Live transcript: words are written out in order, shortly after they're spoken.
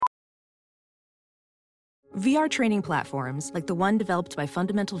VR training platforms, like the one developed by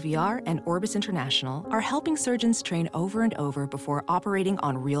Fundamental VR and Orbis International, are helping surgeons train over and over before operating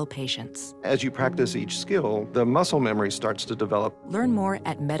on real patients. As you practice each skill, the muscle memory starts to develop. Learn more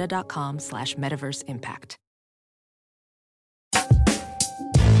at meta.com/metaverseimpact.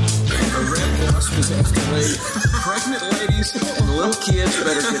 A red wasp is after me. Pregnant ladies and little kids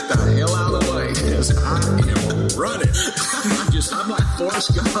better get the hell out of the way, because I am running. I'm like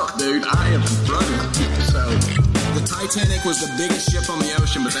Forrest Gump, dude. I am running. So the Titanic was the biggest ship on the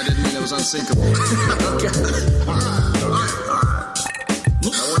ocean, but that didn't mean it was unsinkable. Okay. All right.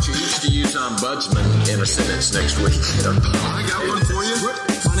 I want you each to use ombudsman in a sentence next week. I got one for you.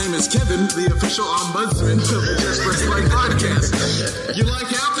 My name is Kevin, the official ombudsman of the Just Press Play podcast. You like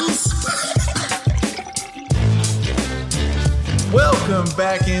apples? Welcome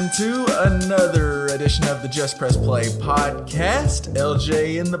back into another edition of the Just Press Play podcast.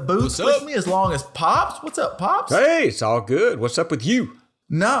 LJ in the booth with me as long as Pops. What's up, Pops? Hey, it's all good. What's up with you?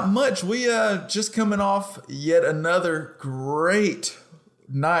 Not much. We just coming off yet another great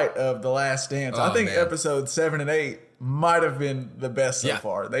night of The Last Dance. I think episodes 7 and 8 might have been the best so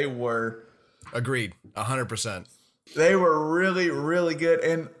far. They were. Agreed. 100%. They were really, really good.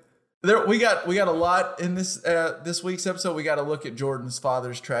 And we got a lot in this week's episode. We got to look at Jordan's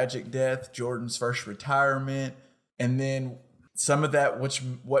father's tragic death, Jordan's first retirement, and then some of that,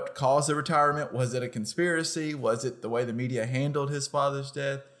 what caused the retirement. Was it a conspiracy? Was it the way the media handled his father's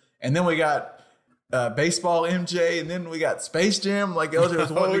death? And then we got baseball MJ, and then we got Space Jam, like LJ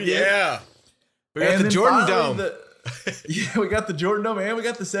was wanting to get. Yeah. We got the Jordan Dome. We got the Jordan Dome, and we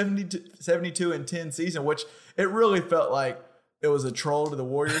got the 72-10 season, which it really felt like it was a troll to the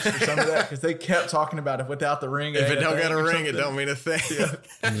Warriors for some of that, because they kept talking about it without the ring. If it don't got a ring, it don't mean a thing. Yeah.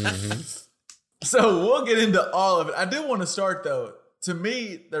 So we'll get into all of it. I do want to start, though. To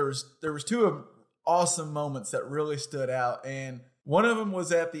me, there was two awesome moments that really stood out, and one of them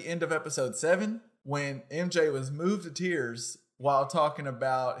was at the end of episode 7 when MJ was moved to tears while talking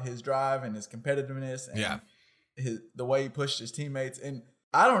about his drive and his competitiveness and the way he pushed his teammates. And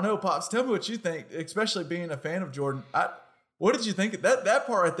I don't know, Pops, tell me what you think, especially being a fan of Jordan. What did you think? That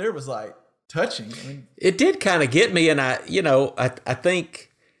part right there was like touching. I mean, it did kind of get me, and I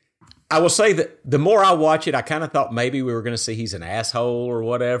think I will say that the more I watch it, I kind of thought maybe we were going to see he's an asshole or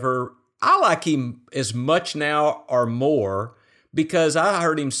whatever. I like him as much now or more because I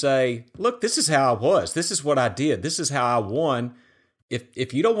heard him say, "Look, this is how I was. This is what I did. This is how I won.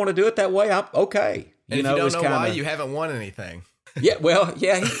 If you don't want to do it that way, I'm okay." And if you don't know why, you haven't won anything. Yeah, well,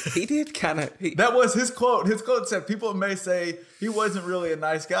 yeah, he did kind of. That was his quote. His quote said, people may say he wasn't really a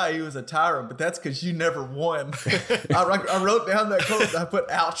nice guy. He was a tyrant, but that's because you never won. I wrote down that quote and I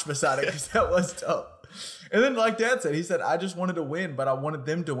put ouch beside it because that was tough. And then like Dad said, he said, I just wanted to win, but I wanted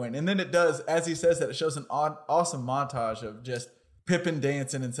them to win. And then it does, as he says that, it shows an awesome montage of just Pippen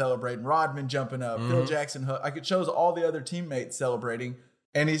dancing and celebrating, Rodman jumping up, Phil Jackson, like it shows all the other teammates celebrating.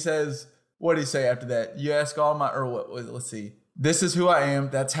 And he says, what did he say after that? You ask all my, or what, let's see. This is who I am.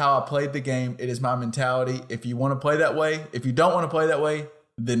 That's how I played the game. It is my mentality. If you want to play that way, if you don't want to play that way,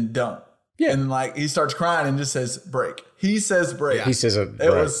 then don't. Yeah. And like he starts crying and just says break. He says break. Yeah. He says it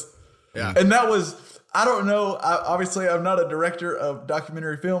was, and that was, I don't know. Obviously, I'm not a director of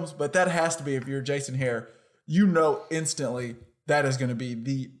documentary films, but that has to be, if you're Jason Hare, you know instantly that is going to be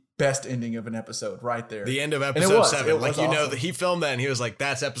the best ending of an episode right there. The end of episode 7. Like, you know, that he filmed that and he was like,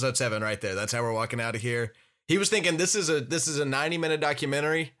 that's episode 7 right there. That's how we're walking out of here. He was thinking this is a 90-minute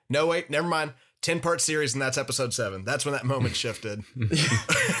documentary. No, wait, never mind. 10-part series, and that's episode 7. That's when that moment shifted.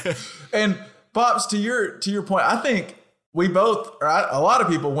 And Pops, to your point, I think we both, or a lot of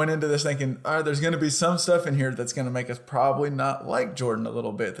people went into this thinking, all right, there's going to be some stuff in here that's going to make us probably not like Jordan a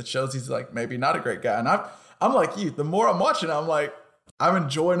little bit. That shows he's like maybe not a great guy. And I'm like you. The more I'm watching, I'm like, I'm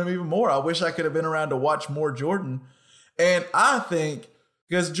enjoying him even more. I wish I could have been around to watch more Jordan. And I think,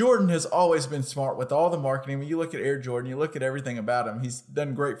 because Jordan has always been smart with all the marketing. When you look at Air Jordan, you look at everything about him, he's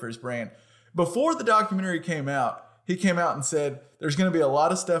done great for his brand. Before the documentary came out, he came out and said, there's going to be a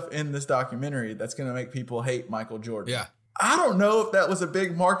lot of stuff in this documentary that's going to make people hate Michael Jordan. Yeah. I don't know if that was a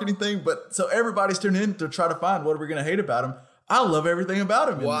big marketing thing, but so everybody's tuning in to try to find what are we going to hate about him. I love everything about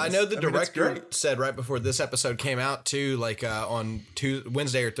him. Well, I know the director said right before this episode came out too, like on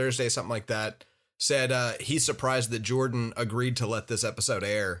Wednesday or Thursday, something like that, said he's surprised that Jordan agreed to let this episode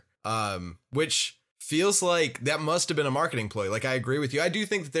air, which feels like that must have been a marketing ploy. Like, I agree with you. I do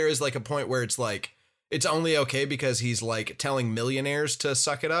think that there is like a point where it's like, it's only okay because he's like telling millionaires to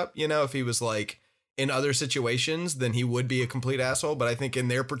suck it up. You know, if he was like in other situations, then he would be a complete asshole. But I think in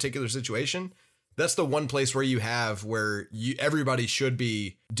their particular situation, that's the one place where everybody should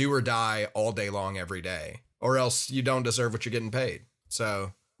be do or die all day long every day, or else you don't deserve what you're getting paid.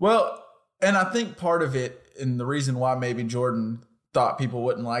 So, well, and I think part of it, and the reason why maybe Jordan thought people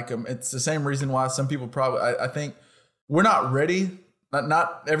wouldn't like him, it's the same reason why some people probably, I think we're not ready.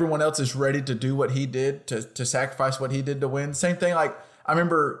 Not everyone else is ready to do what he did, to sacrifice what he did to win. Same thing, like I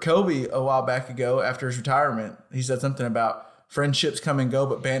remember Kobe a while back ago after his retirement, he said something about friendships come and go,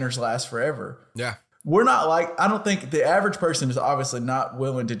 but banners last forever. Yeah. We're not like, I don't think the average person is obviously not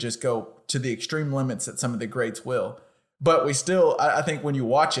willing to just go to the extreme limits that some of the greats will. But we still, I think when you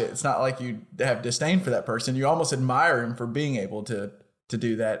watch it, it's not like you have disdain for that person. You almost admire him for being able to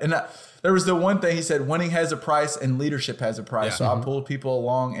do that. And there was the one thing he said, winning has a price and leadership has a price. So I pulled people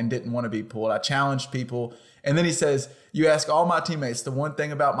along and didn't want to be pulled. I challenged people. And then he says, you ask all my teammates, the one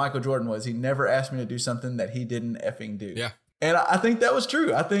thing about Michael Jordan was he never asked me to do something that he didn't effing do. Yeah. And I think that was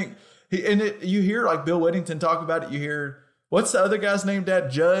true. I think you hear like Bill Whittington talk about it. You hear, what's the other guy's name, Dad?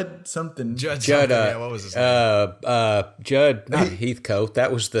 Judd something. Judd. Yeah, what was his name? Judd, not Heathcote.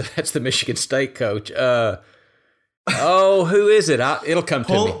 That's the Michigan State coach. Who is it? It'll come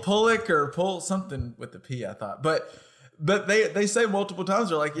to me. Pullick or Pull something with the P, I thought. But they say multiple times,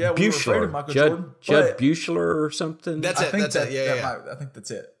 they're like, yeah, we were afraid of Michael Jordan. Judd Buechler or something. That's it. I think that's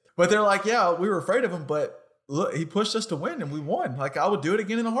it. But they're like, yeah, we were afraid of him, but look, he pushed us to win and we won. Like, I would do it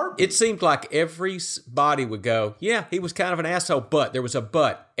again in a heartbeat. It seemed like everybody would go, yeah, he was kind of an asshole, but there was a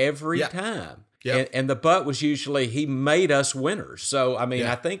but every time. Yeah. And the but was usually he made us winners. So, I mean,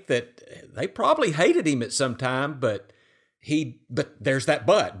 I think that they probably hated him at some time, but there's that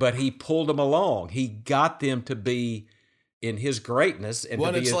but he pulled them along. He got them to be in his greatness and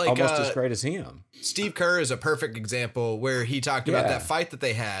to be almost as great as him. Steve Kerr is a perfect example where he talked about that fight that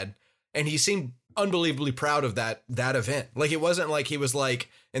they had, and he seemed unbelievably proud of that event. Like, it wasn't like he was like,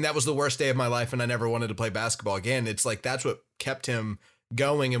 and that was the worst day of my life and I never wanted to play basketball again. It's like, that's what kept him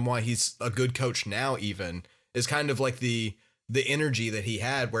going and why he's a good coach now, even, is kind of like the energy that he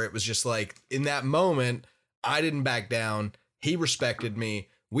had, where it was just like, in that moment, I didn't back down. He respected me.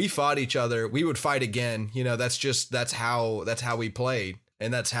 We fought each other. We would fight again. You know, that's how we played,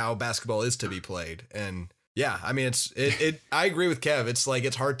 and that's how basketball is to be played. And yeah, I mean, I agree with Kev. It's like,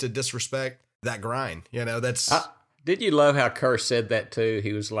 it's hard to disrespect that grind. You know, that's. Did you love how Kerr said that too?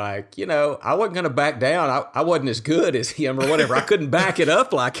 He was like, I wasn't going to back down. I wasn't as good as him or whatever. I couldn't back it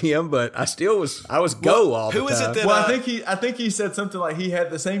up like him, but I was go all the time. Who is it that? Well, I think he said something like he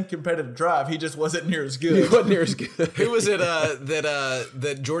had the same competitive drive. He just wasn't near as good. He wasn't near as good. Who was it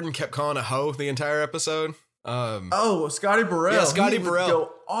that Jordan kept calling a hoe the entire episode? Scotty Burrell. Yeah, Scotty he Burrell. Would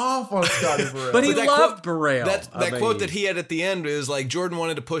go off on Scotty Burrell. But he loved Burrell. That quote that he had at the end is like, Jordan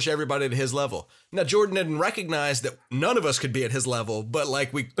wanted to push everybody to his level. Now, Jordan didn't recognize that none of us could be at his level, but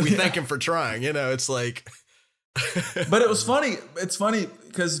like we thank him for trying. You know, it's like. But it was funny. It's funny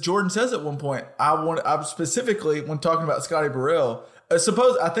because Jordan says at one point, I specifically, when talking about Scotty Burrell,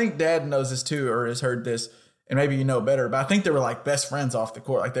 I think Dad knows this too, or has heard this, and maybe you know better, but I think they were like best friends off the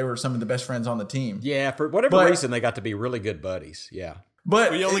court. Like, they were some of the best friends on the team. Yeah, for whatever reason, they got to be really good buddies. Yeah.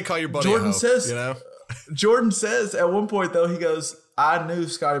 But you only call your buddy Jordan a hoe, says, you know? Jordan says at one point, though, he goes, I knew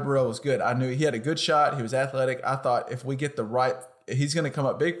Scotty Burrell was good. I knew he had a good shot. He was athletic. I thought if we get the right, he's going to come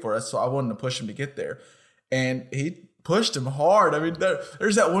up big for us. So I wanted to push him to get there. And he pushed him hard. I mean,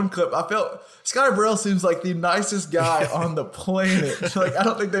 there's that one clip. I felt Scotty Burrell seems like the nicest guy on the planet. Like, I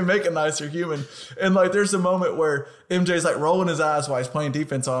don't think they make a nicer human. And like, there's a moment where MJ's like rolling his eyes while he's playing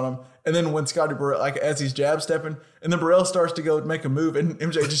defense on him. And then when Scotty Burrell, like as he's jab stepping, and then Burrell starts to go make a move, and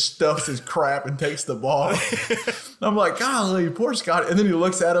MJ just stuffs his crap and takes the ball. I'm like, golly, poor Scotty. And then he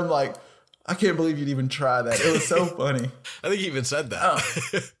looks at him like, I can't believe you'd even try that. It was so funny. I think he even said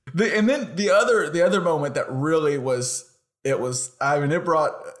that. And then the other moment that really was, it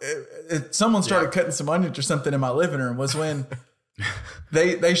brought, someone started cutting some onions or something in my living room, was when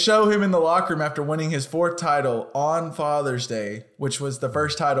they show him in the locker room after winning his 4th title on Father's Day, which was the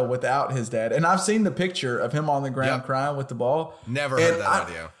first title without his dad. And I've seen the picture of him on the ground crying with the ball. Never heard that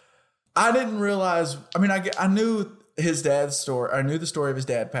audio. I didn't realize, I mean, I knew his dad's story. I knew the story of his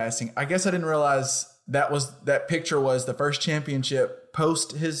dad passing. I guess I didn't realize that picture was the first championship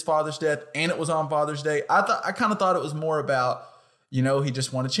post his father's death, and it was on Father's Day. I kind of thought it was more about, he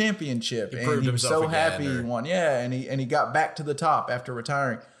just won a championship and he was so happy he won. Yeah, and he got back to the top after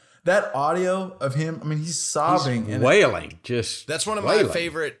retiring. That audio of him, I mean, he's sobbing and wailing. That's one of my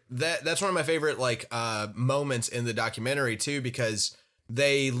favorite. That's one of my favorite moments in the documentary too, because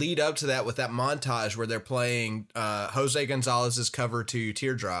they lead up to that with that montage where they're playing Jose Gonzalez's cover to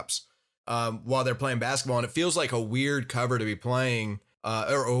Teardrops while they're playing basketball. And it feels like a weird cover to be playing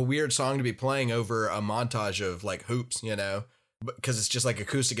or a weird song to be playing over a montage of like hoops, you know, because it's just like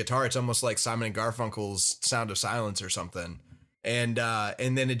acoustic guitar. It's almost like Simon and Garfunkel's Sound of Silence or something. And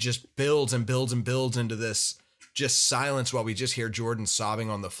then it just builds and builds and builds into this just silence while we just hear Jordan sobbing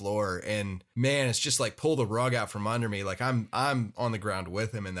on the floor. And man, it's just like pull the rug out from under me. Like I'm on the ground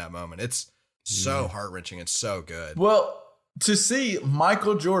with him in that moment. It's so heart-wrenching. It's so good. Well, to see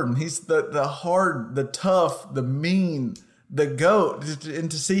Michael Jordan, he's the hard, the tough, the mean, the GOAT,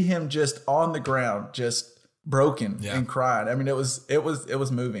 and to see him just on the ground, just broken and crying. I mean, it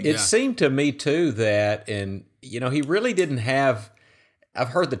was moving. It seemed to me too that, and you know, he really didn't have, I've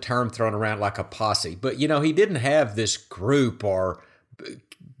heard the term thrown around like a posse, but you know, he didn't have this group or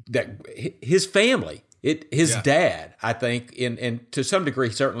that his family, his dad, I think, and to some degree,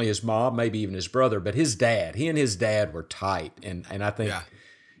 certainly his mom, maybe even his brother, but his dad, he and his dad were tight. And I think,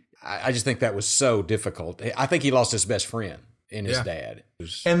 I just think that was so difficult. I think he lost his best friend in his dad.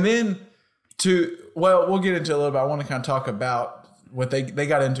 And then we'll get into a little bit. I want to kind of talk about what they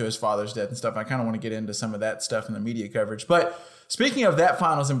got into his father's death and stuff. I kind of want to get into some of that stuff in the media coverage. But speaking of that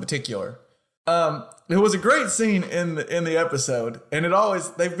finals in particular, it was a great scene in the episode, and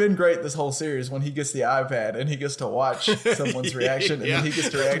they've been great this whole series when he gets the iPad and he gets to watch someone's reaction and then he gets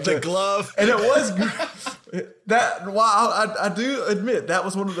to react to the glove. And it was I do admit that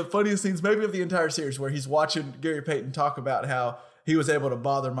was one of the funniest scenes maybe of the entire series, where he's watching Gary Payton talk about how he was able to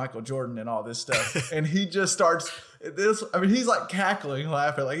bother Michael Jordan and all this stuff. And he just starts he's like cackling,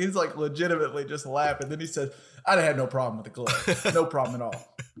 laughing, like he's like legitimately just laughing. Then he says, "I'd have had no problem with the glove. No problem at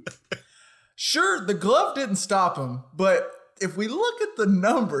all." Sure, the glove didn't stop him, but if we look at the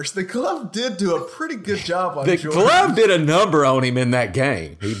numbers, the glove did do a pretty good job on Jordan. The glove did a number on him in that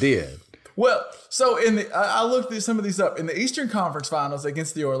game. He did. Well, so I looked some of these up. In the Eastern Conference Finals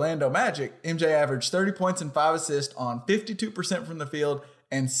against the Orlando Magic, MJ averaged 30 points and 5 assists on 52% from the field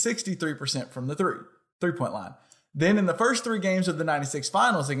and 63% from the three-point line. Then in the first 3 games of the 96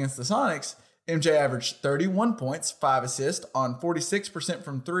 Finals against the Sonics, MJ averaged 31 points, 5 assists on 46%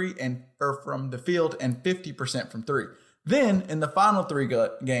 from from the field and 50% from 3. Then in the final 3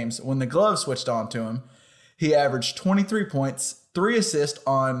 games, when the glove switched on to him, he averaged 23 points, 3 assists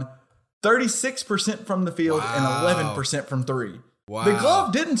on 36% from the field and 11% from 3. Wow. The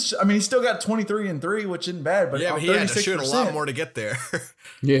glove didn't. He still got 23 and 3, which isn't bad. But yeah, but he had to shoot a lot more to get there.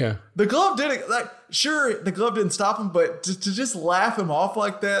 Yeah, the glove didn't. Sure, the glove didn't stop him, but to just laugh him off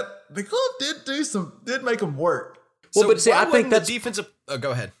like that, the glove did make him work. Well, but see, I think that's defensive.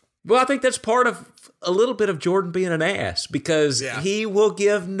 Go ahead. Well, I think that's part of a little bit of Jordan being an ass, because he will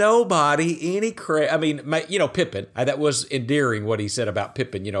give nobody any credit. I mean, Pippen, that was endearing what he said about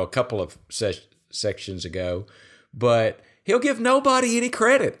Pippen, a couple of sections ago, but he'll give nobody any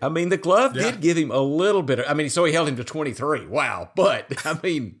credit. I mean, the glove did give him a little bit of, so he held him to 23. Wow. But,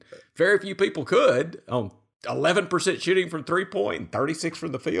 very few people could on 11% shooting from 3-point, 36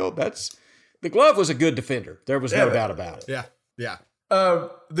 from the field. The glove was a good defender. There was no doubt about it. Yeah. Yeah.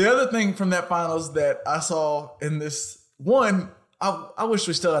 The other thing from that finals that I saw in this one, I wish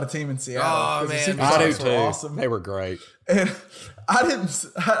we still had a team in Seattle. Oh man, I do too. Awesome. They were great. And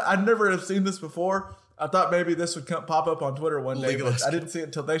I never have seen this before. I thought maybe this would pop up on Twitter one day, but I didn't see it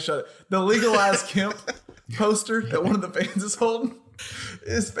until they showed it. The Legalized Kemp poster that one of the fans is holding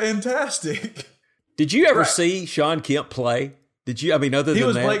is fantastic. Did you ever see Sean Kemp play? Did you? Other than that, he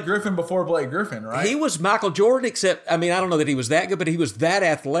was Blake Griffin before Blake Griffin, right? He was Michael Jordan, except, I don't know that he was that good, but he was that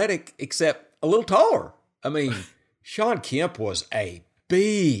athletic, except a little taller. Sean Kemp was a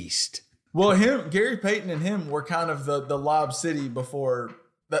beast. Well, Gary Payton and him were kind of the Lob City before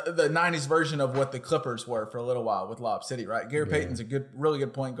the 90s version of what the Clippers were for a little while with Lob City, right? Gary Payton's a really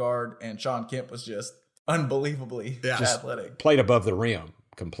good point guard, and Sean Kemp was just unbelievably athletic. Played above the rim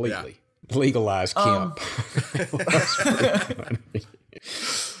completely. Yeah. Legalized Kemp.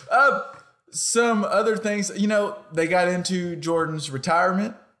 Some other things, they got into Jordan's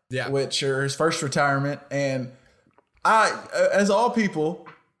retirement, which is his first retirement. And as all people,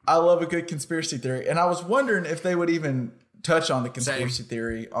 I love a good conspiracy theory. And I was wondering if they would even touch on the conspiracy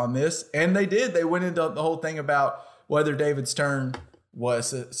theory on this. And they did. They went into the whole thing about whether David Stern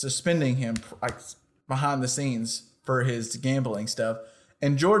was suspending him behind the scenes for his gambling stuff.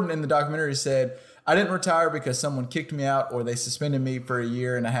 And Jordan in the documentary said, "I didn't retire because someone kicked me out or they suspended me for 1.5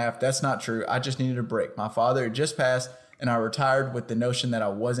 years. That's not true. I just needed a break. My father had just passed and I retired with the notion that I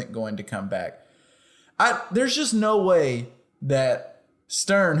wasn't going to come back." There's just no way that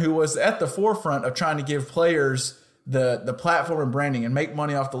Stern, who was at the forefront of trying to give players the platform and branding and make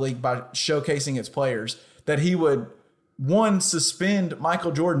money off the league by showcasing its players, that he would, one, suspend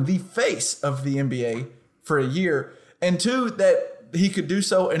Michael Jordan, the face of the NBA, for 1 year, and two, that he could do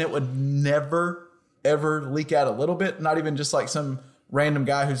so and it would never, ever leak out a little bit. Not even just like some random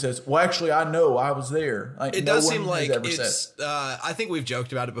guy who says, well, actually, I know I was there. Like, it does seem like it's, I think we've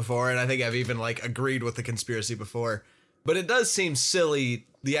joked about it before, and I think I've even like agreed with the conspiracy before, but it does seem silly,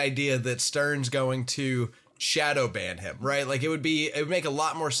 the idea that Stern's going to shadow ban him, right? Like it would make a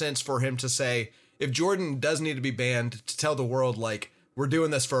lot more sense for him to say, if Jordan does need to be banned, to tell the world, like, we're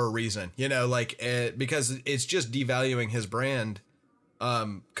doing this for a reason, you know, like, because it's just devaluing his brand.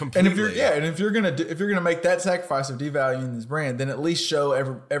 Completely. And if you're gonna make that sacrifice of devaluing his brand, then at least show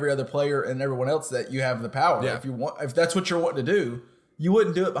every other player and everyone else that you have the power. Yeah. If that's what you're wanting to do, you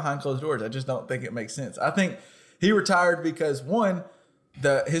wouldn't do it behind closed doors. I just don't think it makes sense. I think he retired because one,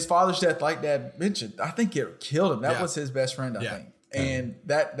 his father's death, like Dad mentioned, I think it killed him. That was his best friend, I think, and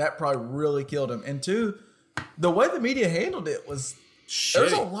that probably really killed him. And two, the way the media handled it was. Shitty. There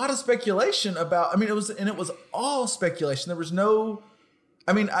was a lot of speculation about. I mean, it was all speculation. There was no.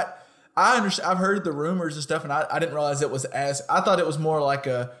 I mean, I understand. I've heard the rumors and stuff, and I didn't realize it was as. I thought it was more like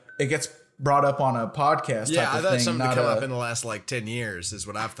it gets brought up on a podcast. Yeah, type of I thought thing, something to come up in the last like 10 years is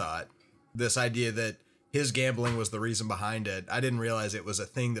what I've thought. This idea that his gambling was the reason behind it. I didn't realize it was a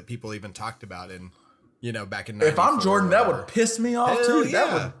thing that people even talked about in, back in. If I'm Jordan, that would piss me off too. Yeah.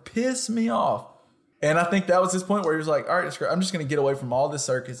 That would piss me off. And I think that was his point where he was like, all right, I'm just going to get away from all this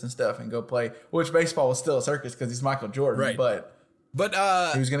circus and stuff and go play, which baseball was still a circus because he's Michael Jordan. Right. But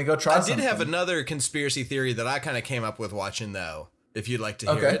he was going to go try something. I did have another conspiracy theory that I kind of came up with watching, though, if you'd like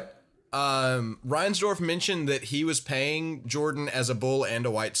to hear it. Reinsdorf mentioned that he was paying Jordan as a Bull and a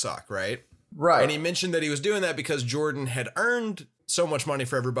White Sox, right? Right. And he mentioned that he was doing that because Jordan had earned so much money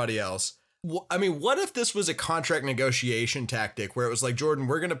for everybody else. I mean, what if this was a contract negotiation tactic where it was like, Jordan,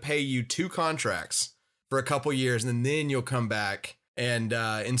 we're going to pay you 2 contracts for a couple years and then you'll come back and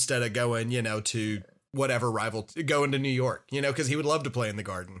instead of going, to whatever rival, going to New York, because he would love to play in the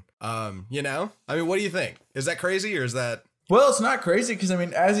Garden. I mean, what do you think? Is that crazy or is that? Well, it's not crazy because, I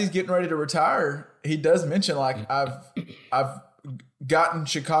mean, as he's getting ready to retire, he does mention, like, I've gotten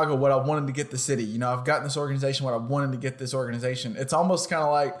Chicago what I wanted to get the city. I've gotten this organization what I wanted to get this organization. It's almost kind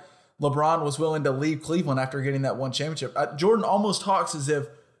of like LeBron was willing to leave Cleveland after getting that one championship. Jordan almost talks as if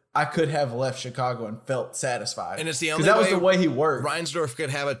I could have left Chicago and felt satisfied. And it's the only way. Because that was the way he worked. Reinsdorf could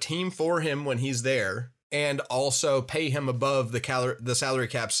have a team for him when he's there and also pay him above the salary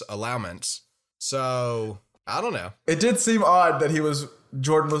cap's allowance. So, I don't know. It did seem odd that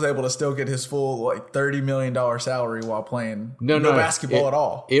Jordan was able to still get his full like $30 million salary while playing no basketball at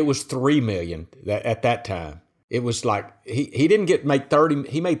all. It was $3 million at that time. It was like he didn't make 30.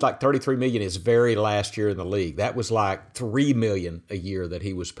 He made like $33 million his very last year in the league. That was like $3 million a year that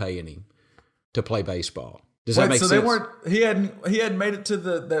he was paying him to play baseball. Does that make sense? They weren't. He hadn't made it to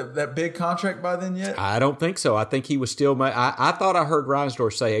that big contract by then yet. I don't think so. I think he was still. I thought I heard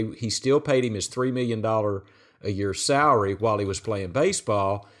Reinsdorf say he still paid him his $3 million a year salary while he was playing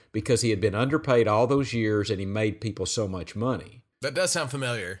baseball because he had been underpaid all those years and he made people so much money. That does sound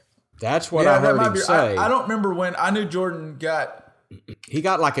familiar. That's what I heard him say. I don't remember when. I knew Jordan got. He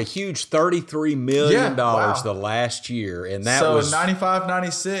got like a huge $33 million the last year. And that was. So in 95,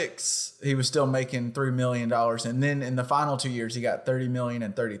 96, he was still making $3 million. And then in the final 2 years, he got $30 million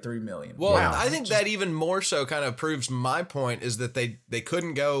and $33 million. Well, I think that even more so kind of proves my point is that they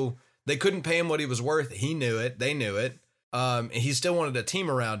couldn't pay him what he was worth. He knew it. They knew it. And he still wanted a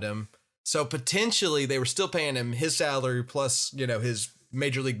team around him. So potentially they were still paying him his salary plus, his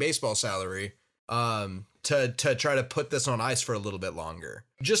Major League Baseball salary to try to put this on ice for a little bit longer.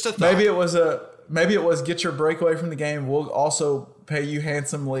 Just a thought. Maybe it was get your break away from the game. We'll also pay you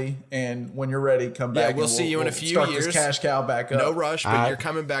handsomely, and when you're ready, come back. Yeah, we'll see you in a few start years. This cash cow back up. No rush, but you're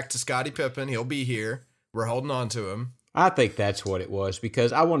coming back to Scottie Pippen. He'll be here. We're holding on to him. I think that's what it was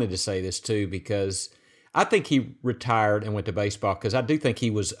because I wanted to say this too because I think he retired and went to baseball because I do think he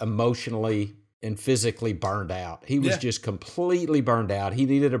was emotionally and physically burned out. He was just completely burned out. He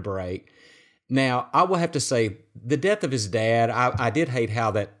needed a break. Now, I will have to say, the death of his dad, I did hate how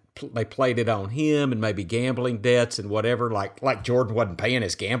that they played it on him and maybe gambling debts and whatever. Like Jordan wasn't paying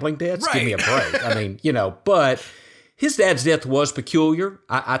his gambling debts. Right. Give me a break. I mean, but his dad's death was peculiar.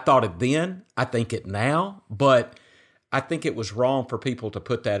 I thought it then. I think it now. But I think it was wrong for people to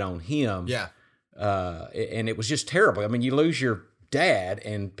put that on him. Yeah. And it was just terrible. I mean, you lose your dad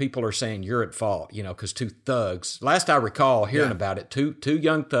and people are saying you're at fault, because 2 thugs. Last I recall hearing about it, two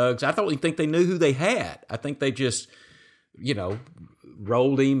young thugs. I don't even think they knew who they had. I think they just,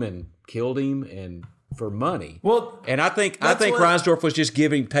 rolled him and killed him and for money. Well, and I think Reinsdorf was just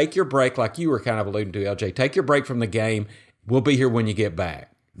take your break, like you were kind of alluding to, LJ. Take your break from the game. We'll be here when you get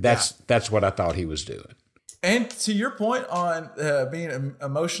back. That's what I thought he was doing. And to your point on being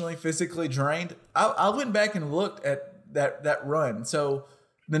emotionally, physically drained, I went back and looked at that run. So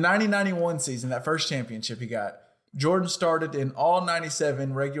the 90-91 season, that first championship he got, Jordan started in all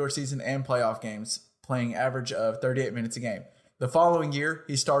 97 regular season and playoff games, playing average of 38 minutes a game. The following year,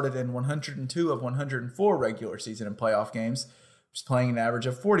 he started in 102 of 104 regular season and playoff games, playing an average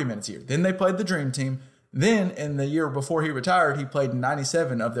of 40 minutes a year. Then they played the Dream Team. Then in the year before he retired, he played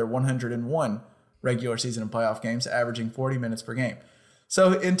 97 of their 101 regular season and playoff games, averaging 40 minutes per game.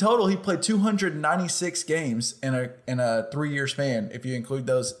 So in total, he played 296 games in a 3-year span. If you include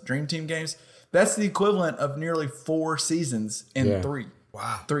those Dream Team games, that's the equivalent of nearly 4 seasons in 3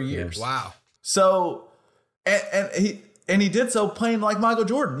 years. Wow. So, and he did so playing like Michael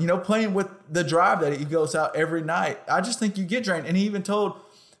Jordan, playing with the drive that he goes out every night. I just think you get drained. And he even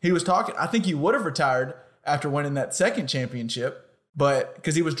he was talking, I think he would have retired after winning that second championship, but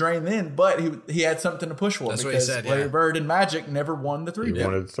because he was drained then, but he had something to push for. That's because what he said, Larry Bird and Magic never won the 3. He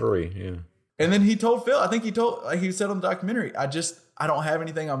wanted 3, yeah. And then he told Phil, I think he said on the documentary, I don't have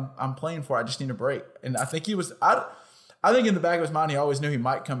anything I'm playing for. I just need a break. And I think I think in the back of his mind, he always knew he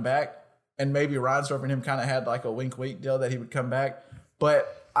might come back. And maybe Reinsdorf and him kind of had like a wink deal that he would come back.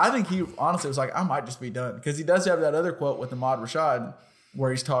 But I think he honestly was like, I might just be done. Because he does have that other quote with Ahmad Rashad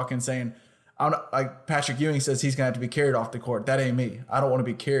where he's talking, saying, like Patrick Ewing says, he's going to have to be carried off the court. That ain't me. I don't want to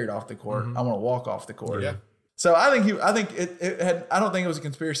be carried off the court. I want to walk off the court. Yeah. So I think I don't think it was a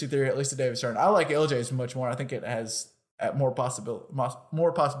conspiracy theory, at least to David Stern. I like LJ's much more. I think it has more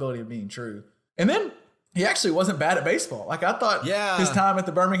possibility of being true. And then he actually wasn't bad at baseball. Like I thought his time at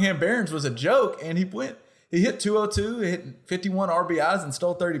the Birmingham Barons was a joke, and he hit 202, he hit 51 RBIs and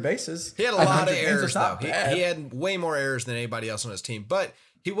stole 30 bases. He had a lot of errors, though. He had way more errors than anybody else on his team. But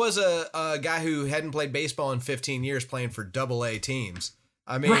he was a guy who hadn't played baseball in 15 years playing for AA teams.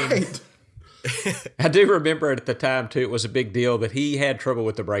 I mean... Right. I do remember at the time, too, it was a big deal that he had trouble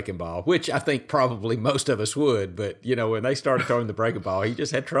with the breaking ball, which I think probably most of us would. But, when they started throwing the breaking ball, he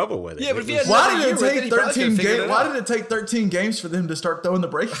just had trouble with it. Yeah, but if he had why did it take 13 games for them to start throwing the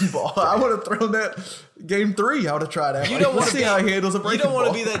breaking ball? I would have thrown that game 3. I would have tried that. You don't want to see how he handles a breaking ball. You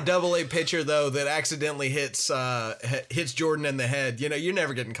don't want to be that AA pitcher, though, that accidentally hits Jordan in the head. You're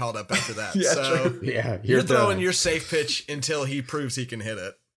never getting called up after that. Yeah, so true. Yeah, you're throwing your safe pitch until he proves he can hit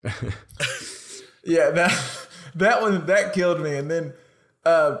it. Yeah, that killed me. And then,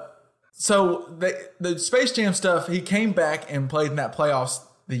 so the Space Jam stuff, he came back and played in that playoffs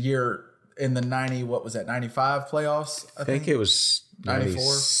the year in the 95 playoffs. I think it was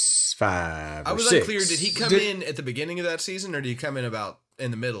 95. I was unclear. Did he come in at the beginning of that season, or did he come in about in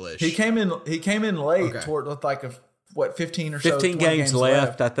the middle-ish? He came in late toward with like 15 or 15 games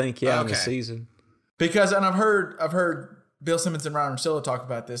left, I think, in the season. Because, and I've heard Bill Simmons and Ryan Russillo talk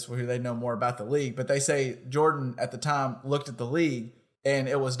about this, where they know more about the league, but they say Jordan at the time looked at the league and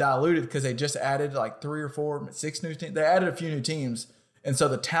it was diluted because they just added like 3 or 4, 6 new teams. They added a few new teams, and so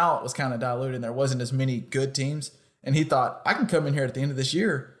the talent was kind of diluted and there wasn't as many good teams. And he thought, I can come in here at the end of this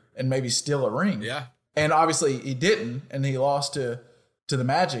year and maybe steal a ring. Yeah. And obviously he didn't, and he lost to the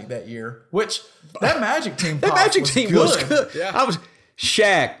Magic that year, which that Magic team was good. Yeah. I was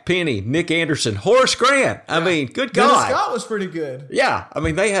Shaq, Penny, Nick Anderson, Horace Grant. I mean, good God. Dennis Scott was pretty good. Yeah. I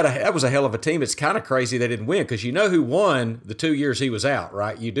mean, that was a hell of a team. It's kind of crazy they didn't win, because you know who won the 2 years he was out,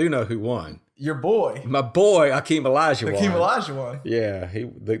 right? You do know who won. Your boy. My boy, Hakeem Olajuwon. Hakeem Olajuwon. Yeah.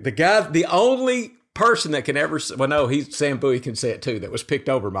 The guy, the only person that can ever, well, no, Sam Bowie can say it too, that was picked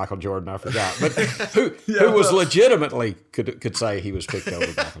over Michael Jordan, I forgot. But who was legitimately could say he was picked over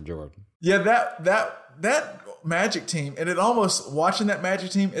Michael Jordan. Yeah, that Magic team, and it almost, watching that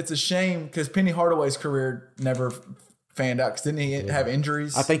Magic team, it's a shame because Penny Hardaway's career never fanned out, because didn't he have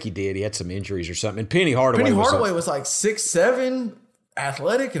injuries? I think he did. He had some injuries or something. And Penny Hardaway was like 6'7",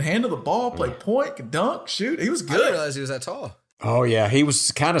 athletic, could handle the ball, play point, could dunk, shoot. He was good. I didn't realize he was that tall. Oh, yeah. He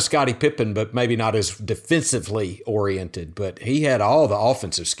was kind of Scottie Pippen, but maybe not as defensively oriented. But he had all the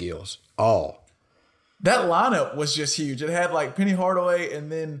offensive skills. All. That lineup was just huge. It had like Penny Hardaway,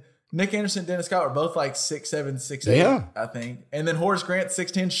 and then Nick Anderson, Dennis Scott were both like 6'7", 6'8", I think. And then Horace Grant,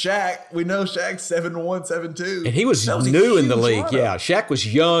 6'10". Shaq, we know Shaq's 7'1", 7'2". And he was new in the league. Lineup. Yeah, Shaq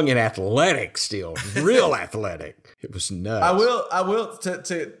was young and athletic still. Real athletic. It was nuts. I will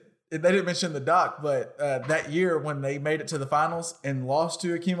they didn't mention the doc, but that year when they made it to the finals and lost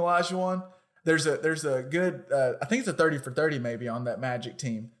to Hakeem Olajuwon, there's a good, I think it's a 30 for 30 maybe on that Magic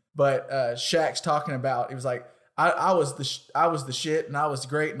team. But Shaq's talking about, he was like, I was the shit and I was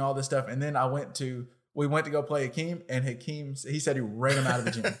great and all this stuff. And then we went to go play Hakeem, and he said he ran him out of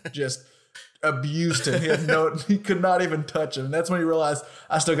the gym, just abused him. He could not even touch him. And that's when he realized,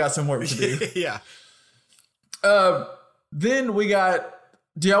 I still got some work to do. Yeah. Then we got.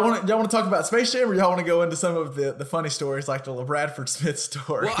 Do y'all want to talk about Space Jam, or y'all want to go into some of the funny stories like the LeBradford Smith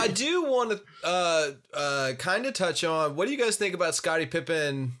story? Well, I do want to kind of touch on, what do you guys think about Scottie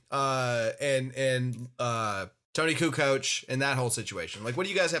Pippen and Tony Kukoc and that whole situation? Like, what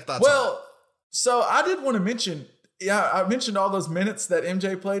do you guys have thoughts on? Well, so I did want to mention, I mentioned all those minutes that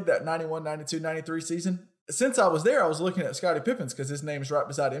MJ played that 91, 92, 93 season. Since I was there, I was looking at Scottie Pippen's because his name's right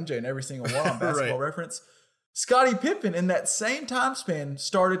beside MJ in every single one on Basketball Reference. Scottie Pippen in that same time span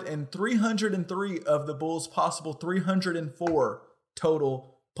started in 303 of the Bulls' possible 304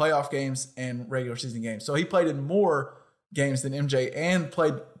 total playoff games and regular season games. So he played in more games than MJ and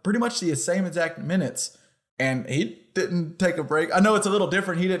played pretty much the same exact minutes. And he didn't take a break. I know it's a little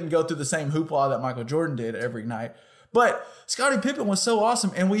different. He didn't go through the same hoopla that Michael Jordan did every night. But Scottie Pippen was so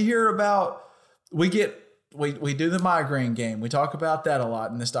awesome. And we hear about, we do the migraine game. We talk about that a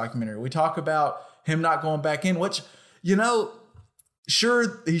lot in this documentary. We talk about him not going back in, which,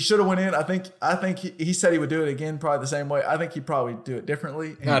 sure, he should have went in. I think he said he would do it again, probably the same way. I think he'd probably do it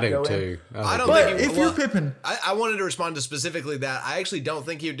differently. I do too. If you're Pippen, I wanted to respond to specifically that. I actually don't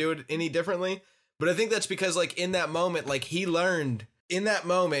think he'd do it any differently, but I think that's because, like, in that moment, like, he learned in that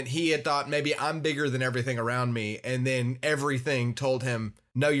moment, he had thought, maybe I'm bigger than everything around me, and then everything told him,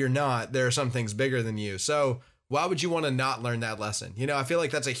 no, you're not. There are some things bigger than you. So why would you want to not learn that lesson? I feel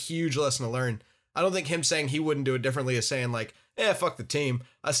like that's a huge lesson to learn. I don't think him saying he wouldn't do it differently is saying, like, fuck the team.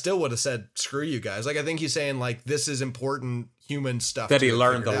 I still would have said, screw you guys. Like, I think he's saying, like, this is important human stuff. That he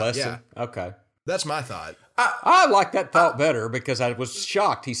learned the lesson. Yeah. Okay. That's my thought. I like that thought better because I was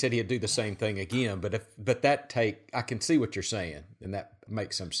shocked he said he'd do the same thing again. But that take, I can see what you're saying, and that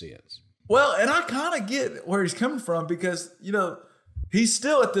makes some sense. Well, and I kind of get where he's coming from because, he's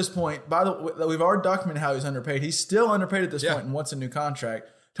still at this point, by the way, we've already documented how he's underpaid. He's still underpaid at this point and wants a new contract.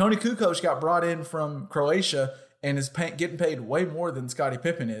 Tony Kukoc got brought in from Croatia and is getting paid way more than Scottie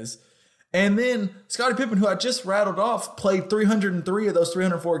Pippen is. And then Scottie Pippen, who I just rattled off, played 303 of those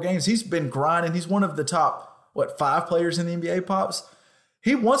 304 games. He's been grinding. He's one of the top, 5 players in the NBA, Pops?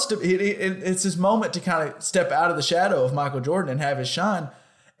 He wants to, it's his moment to kind of step out of the shadow of Michael Jordan and have his shine.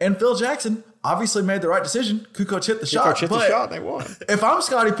 And Phil Jackson obviously made the right decision. Kukoc hit the shot. Hit the shot, they won. If I'm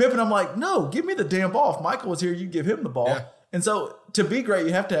Scottie Pippen, I'm like, no, give me the damn ball. If Michael was here, you give him the ball. Yeah. And so to be great,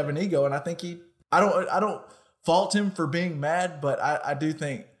 you have to have an ego. And I think I don't fault him for being mad, but I do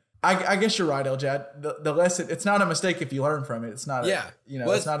think, I guess you're right, LJ. The lesson, it's not a mistake if you learn from it. It's not,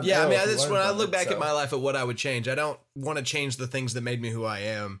 it's not. That's when I look back at my life at what I would change. I don't want to change the things that made me who I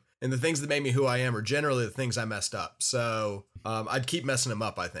am. And the things that made me who I am are generally the things I messed up. So I'd keep messing them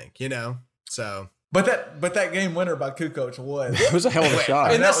up, I think, so. But that game winner by Kukoc was. It was a hell of a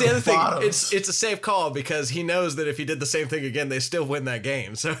shot. And that's the other thing. It's a safe call because he knows that if he did the same thing again, they still win that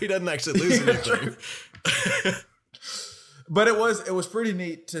game. So he doesn't actually lose anything. But it was pretty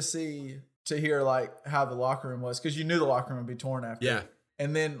neat to hear like how the locker room was, because you knew the locker room would be torn after. Yeah.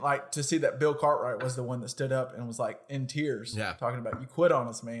 And then like to see that Bill Cartwright was the one that stood up and was like in tears, talking about, you quit on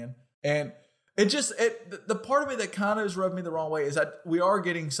us, man. And the part of me that kind of has rubbed me the wrong way is that we're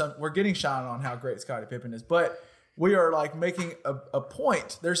getting shine on how great Scottie Pippen is, but we are like making a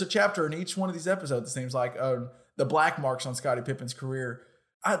point. There's a chapter in each one of these episodes, it seems like, the black marks on Scottie Pippen's career.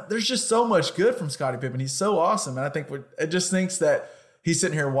 There's just so much good from Scottie Pippen. He's so awesome. And I think it just thinks that he's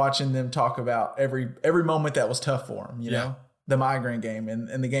sitting here watching them talk about every moment that was tough for him, you know? The migraine game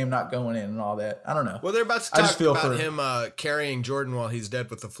and the game not going in and all that. I don't know. Well, they're about to talk about him carrying Jordan while he's dead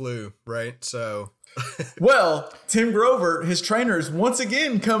with the flu, right? So, well, Tim Grover, his trainer, is once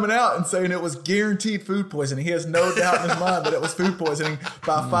again coming out and saying it was guaranteed food poisoning. He has no doubt in his mind that it was food poisoning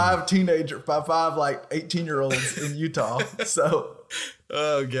by five 18-year-olds in Utah. So,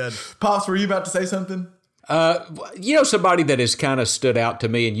 oh, good. Pops, were you about to say something? Somebody that has kind of stood out to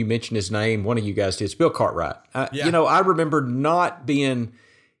me, and you mentioned his name, one of you guys did, it's Bill Cartwright. I remember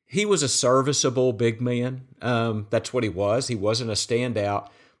he was a serviceable big man. That's what he was. He wasn't a standout,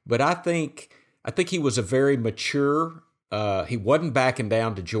 but I think he was a very mature, he wasn't backing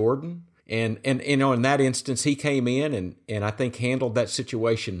down to Jordan. And in that instance, he came in and I think handled that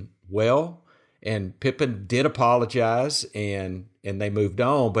situation well, and Pippen did apologize and they moved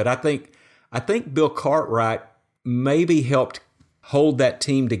on. But I think Bill Cartwright maybe helped hold that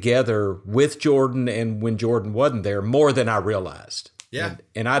team together with Jordan and when Jordan wasn't there more than I realized. Yeah.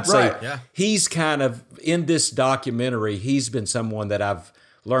 And I'd say he's kind of, in this documentary, he's been someone that I've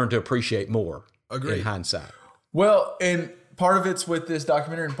learned to appreciate more. Agreed. In hindsight. Well, and part of it's with this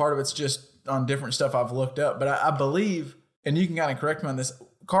documentary and part of it's just on different stuff I've looked up. But I believe, and you can kind of correct me on this,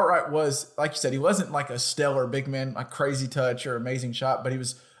 Cartwright was, like you said, he wasn't like a stellar big man, like crazy touch or amazing shot, but he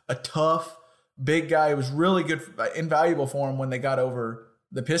was a tough, big guy. It was really good, invaluable for him when they got over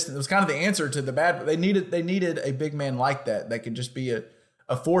the Pistons. It was kind of the answer to the bad. They needed a big man like that could just be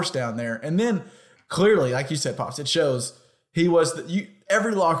a force down there. And then clearly, like you said, Pops, it shows he was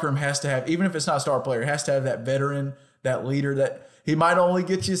every locker room has to have, even if it's not a star player, has to have that veteran, that leader that he might only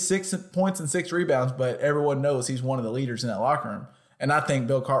get you 6 points and 6 rebounds, but everyone knows he's one of the leaders in that locker room. And I think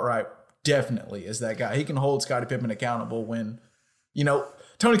Bill Cartwright definitely is that guy. He can hold Scottie Pippen accountable when,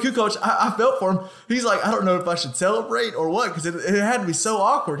 Tony Kukoc, I felt for him. He's like, I don't know if I should celebrate or what, because it had to be so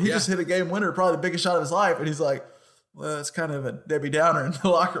awkward. He just hit a game winner, probably the biggest shot of his life. And he's like, well, it's kind of a Debbie Downer in the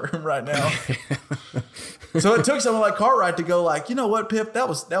locker room right now. So it took someone like Cartwright to go like, you know what, Pip, that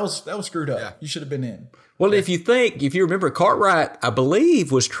was screwed up. Yeah. You should have been in. Well, if you remember, Cartwright, I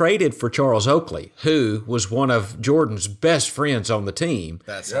believe, was traded for Charles Oakley, who was one of Jordan's best friends on the team.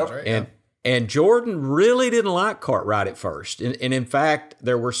 That sounds right. And Jordan really didn't like Cartwright at first. And in fact,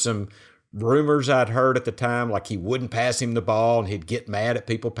 there were some rumors I'd heard at the time, like he wouldn't pass him the ball and he'd get mad at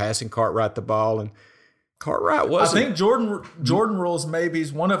people passing Cartwright the ball. And Cartwright wasn't. I think Jordan rules, maybe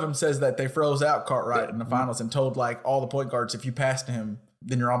one of them says that they froze out Cartwright in the finals and told like all the point guards, if you pass to him,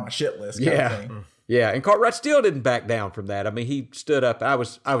 then you're on my shit list. Kind of thing. Yeah, and Cartwright still didn't back down from that. I mean, he stood up. I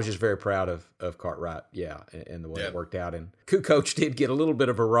was just very proud of Cartwright, and the way it worked out. And Kukoc did get a little bit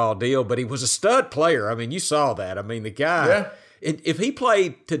of a raw deal, but he was a stud player. I mean, you saw that. I mean, the guy, if he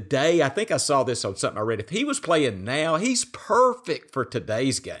played today, I think I saw this on something I read. If he was playing now, he's perfect for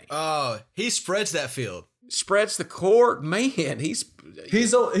today's game. Oh, he spreads that field. Spreads the court. Man, he's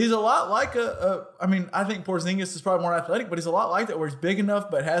a lot like I mean, I think Porzingis is probably more athletic, but he's a lot like that where he's big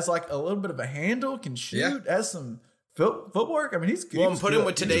enough but has like a little bit of a handle, can shoot, has some footwork. I mean, he's good. Well, put him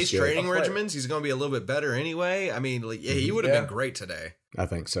with today's training regimens, he's going to be a little bit better anyway. I mean, he would have been great today. I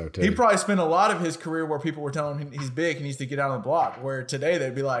think so too. He probably spent a lot of his career where people were telling him he's big, he needs to get out on the block, where today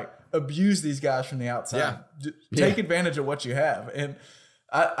they'd be like, abuse these guys from the outside. Take advantage of what you have. And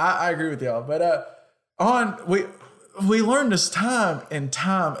I agree with y'all. But we learned this time and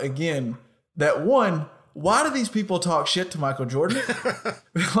time again that why do these people talk shit to Michael Jordan?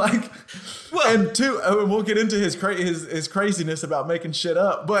 And two, and we'll get into his craziness about making shit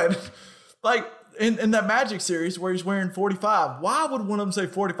up. But like in that Magic series where he's wearing 45, why would one of them say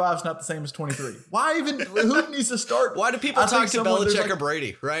 45 is not the same as 23? Why even? Who needs to start? Why do people talk to Belichick or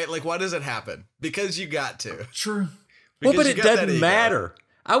Brady? Right? Like, why does it happen? Because you got to. True. Well, but it doesn't matter.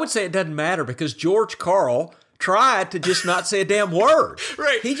 I would say it doesn't matter because George Karl tried to just not say a damn word.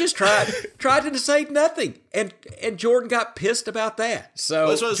 Right. He just tried to say nothing. And Jordan got pissed about that.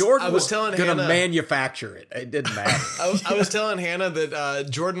 So Jordan was going to manufacture it. It didn't matter. I was telling Hannah that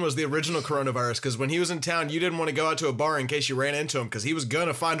Jordan was the original coronavirus because when he was in town, you didn't want to go out to a bar in case you ran into him because he was going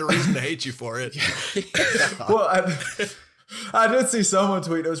to find a reason to hate you for it. Well, I did see someone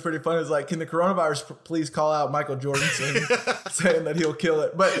tweet. It was pretty funny. It was like, can the coronavirus please call out Michael Jordan saying that he'll kill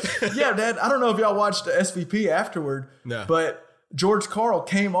it? But yeah, Dad, I don't know if y'all watched SVP afterward, but George Karl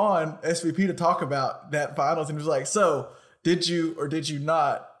came on SVP to talk about that finals and he was like, so did you or did you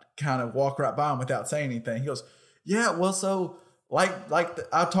not kind of walk right by him without saying anything? He goes, yeah, well, so like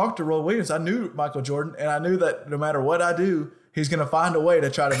I talked to Roy Williams. I knew Michael Jordan and I knew that no matter what I do, he's going to find a way to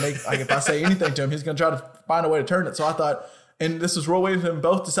try to make, like if I say anything to him, he's going to try to find a way to turn it. So I thought, and this was Roy Williams and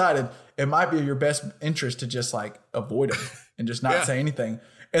both decided it might be in your best interest to just like avoid him and just not say anything.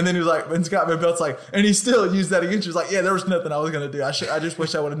 And then he was like, and Scott Van Pelt's like, and he still used that against you. He was like, yeah, there was nothing I was going to do. I just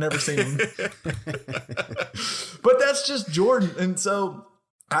wish I would have never seen him. But that's just Jordan. And so,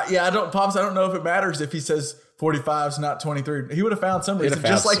 I don't know if it matters if he says 45 is not 23. He would have found some reason,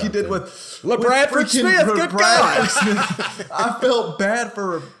 just like he did with LaBradford Smith. Good God. I felt bad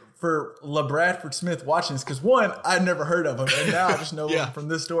for LaBradford Smith watching this because one, I'd never heard of him, and now I just know him from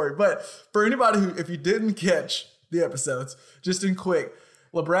this story. But for anybody who, if you didn't catch the episodes, just in quick,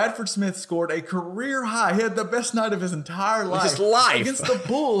 LaBradford Smith scored a career high. He had the best night of his entire life. Against the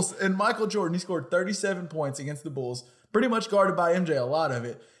Bulls and Michael Jordan. He scored 37 points against the Bulls, pretty much guarded by MJ, a lot of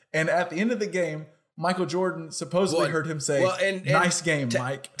it. And at the end of the game, Michael Jordan supposedly heard him say, nice game,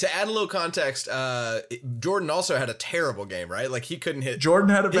 Mike. To add a little context, Jordan also had a terrible game, right? Like he couldn't hit. Jordan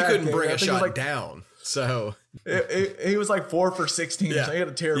had a bad game. He couldn't bring a shot down. So he was like 4 for 16. So he had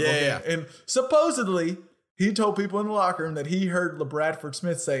a terrible game. And supposedly he told people in the locker room that he heard LaBradford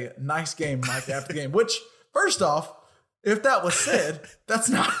Smith say, nice game, Mike, after the game. Which, first off, if that was said, that's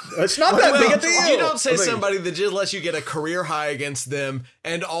not that big a deal. You don't say somebody that just lets you get a career high against them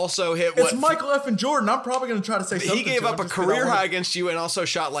and also hit It's Michael F. and Jordan. I'm probably going to try to say something. He gave up a career high against you and also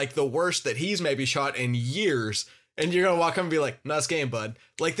shot like the worst that he's maybe shot in years. And you're going to walk up and be like, nice game, bud.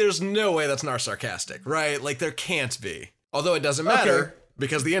 Like, there's no way that's not sarcastic, right? Like, there can't be. Although it doesn't matter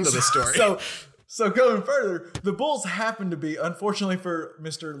because the end of the story. So going further, the Bulls happen to be, unfortunately for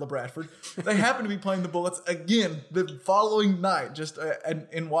Mr. LeBradford, they happen to be playing the Bullets again the following night, just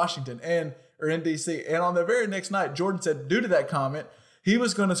in Washington or in D.C. And on the very next night, Jordan said, due to that comment, he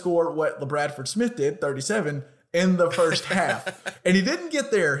was going to score what LeBradford Smith did, 37, in the first half. And he didn't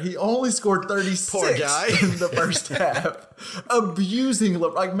get there. He only scored 36 Poor guy. in the first half. Abusing,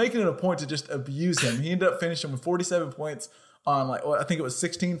 like making it a point to just abuse him. He ended up finishing with 47 points on I think it was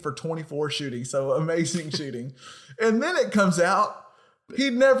 16 for 24 shooting. So amazing shooting. And then it comes out,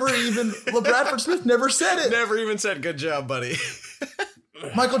 LeBradford Smith never said it. Never even said, good job, buddy.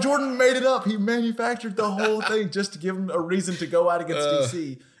 Michael Jordan made it up. He manufactured the whole thing just to give him a reason to go out against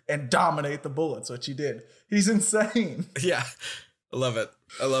DC and dominate the Bullets, which he did. He's insane. Yeah. I love it.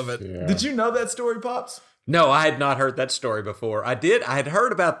 Yeah. Did you know that story, Pops? No, I had not heard that story before. I had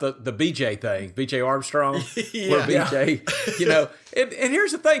heard about the BJ thing, BJ Armstrong, where BJ, and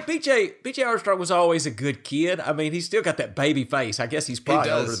here's the thing, BJ Armstrong was always a good kid. I mean, he's still got that baby face. I guess he's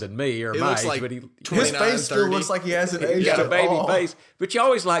probably older than me or my age, like but his face still looks like he hasn't aged. He's got a baby all. face. But you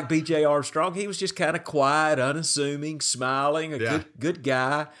always liked BJ Armstrong. He was just kind of quiet, unassuming, smiling, good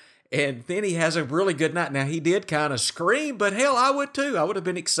guy. And then he has a really good night. Now, he did kind of scream, but hell, I would too. I would have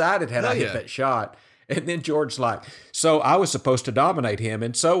been excited had I hit that shot. And then George's like, so I was supposed to dominate him.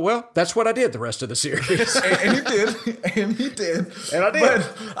 And so, well, that's what I did the rest of the series. and he did. And I did.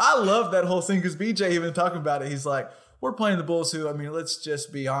 But I love that whole thing because BJ even talking about it, he's like, we're playing the Bulls who, I mean, let's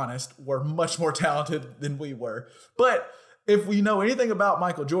just be honest, were much more talented than we were. But if we know anything about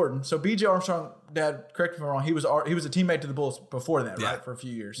Michael Jordan, so BJ Armstrong, Dad, correct me if I'm wrong, he was a teammate to the Bulls before that, right? For a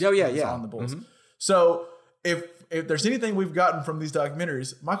few years. Oh, yeah, He was yeah. on the Bulls. Mm-hmm. So if there's anything we've gotten from these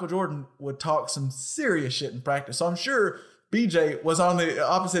documentaries, Michael Jordan would talk some serious shit in practice. So I'm sure BJ was on the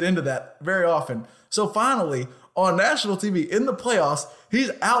opposite end of that very often. So finally, on national TV in the playoffs,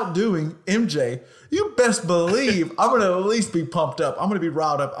 he's outdoing MJ. You best believe I'm going to at least be pumped up. I'm going to be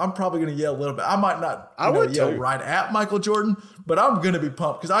riled up. I'm probably going to yell a little bit. I might not yell right at Michael Jordan, but I'm going to be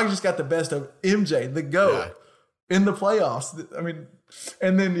pumped because I just got the best of MJ, the GOAT, in the playoffs. I mean,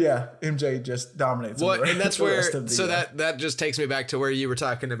 and then, MJ just dominates. Well, and that's where, that just takes me back to where you were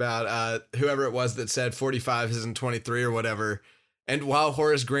talking about whoever it was that said 45 isn't 23 or whatever. And while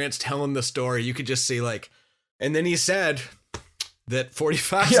Horace Grant's telling the story, you could just see and then he said that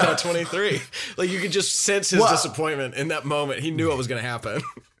 45 is not 23. Like you could just sense his disappointment in that moment. He knew what was going to happen.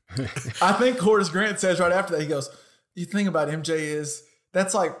 I think Horace Grant says right after that, he goes, the thing about MJ is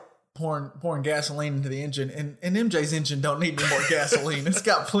that's like pouring gasoline into the engine, and MJ's engine don't need any more gasoline. It's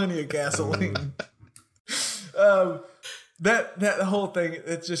got plenty of gasoline. That whole thing,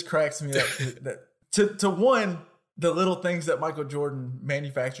 it just cracks me up. To one, the little things that Michael Jordan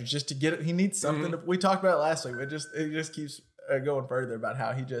manufactures just to get it. He needs something. We talked about it last week. It just keeps going further about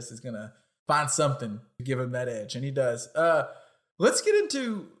how he just is going to find something to give him that edge, and he does. Let's get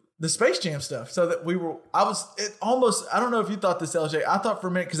into the Space Jam stuff. So that I don't know if you thought this, LJ. I thought for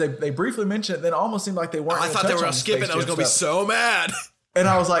a minute, because they briefly mentioned it, then it almost seemed like they weren't. I thought they were going to skip it. I was going to be so mad. And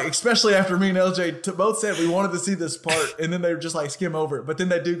I was like, especially after me and LJ both said we wanted to see this part, and then they were just like skim over it. But then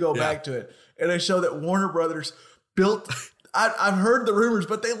they do go back to it, and they show that Warner Brothers built. I've heard the rumors,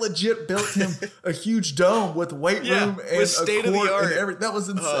 but they legit built him a huge dome with weight room and with state of the art and everything. That was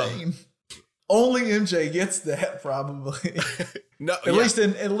insane. Only MJ gets that, probably. No, at least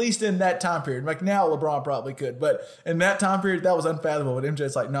in that time period. Like now, LeBron probably could, but in that time period, that was unfathomable. But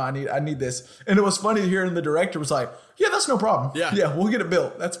MJ's like, no, I need this, and it was funny to hear. And the director was like, yeah, that's no problem. Yeah, we'll get it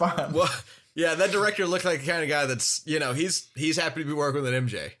built. That's fine. Well, yeah, that director looked like the kind of guy that's he's happy to be working with an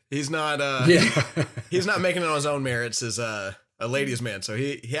MJ. He's not he's not making it on his own merits as a ladies' man. So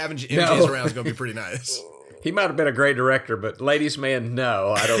he having MJ's around is going to be pretty nice. He might have been a great director, but ladies' man,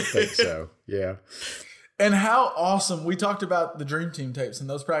 no, I don't think so. Yeah. And how awesome, we talked about the Dream Team tapes and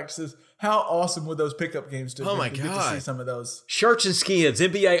those practices. How awesome would those pickup games do? Oh my God. Get to see some of those. Shirts and skins,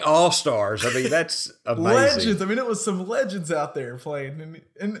 NBA All-Stars. I mean, that's amazing. Legends. I mean, it was some legends out there playing.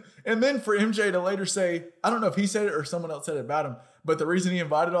 And then for MJ to later say, I don't know if he said it or someone else said it about him, but the reason he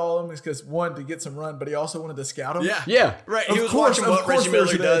invited all of them is because, one, to get some run, but he also wanted to scout them. Yeah. Right. He was watching what Reggie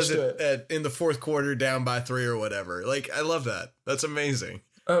Miller does in the fourth quarter down by 3 or whatever. Like, I love that. That's amazing.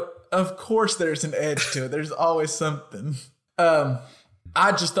 Of course there's an edge to it. There's always something.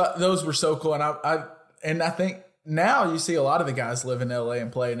 I just thought those were so cool. And I think now you see a lot of the guys live in LA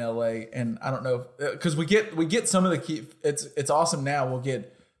and play in LA. And I don't know, because we get some of the key. It's awesome now. We'll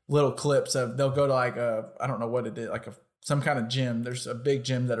get little clips of, they'll go to like I don't know what it is, like some kind of gym. There's a big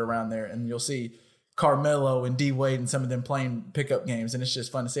gym that around there, and you'll see Carmelo and D Wade and some of them playing pickup games, and it's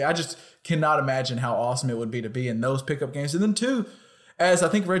just fun to see. I just cannot imagine how awesome it would be to be in those pickup games. And then two, as I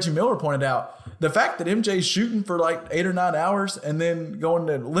think Reggie Miller pointed out, the fact that MJ's shooting for like 8 or 9 hours and then going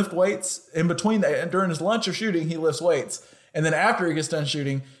to lift weights in between that, and during his lunch of shooting, he lifts weights. And then after he gets done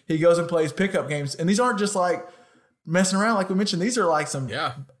shooting, he goes and plays pickup games. And these aren't just like messing around. Like we mentioned, these are like some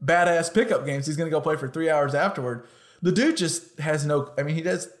badass pickup games. He's going to go play for 3 hours afterward. The dude just has he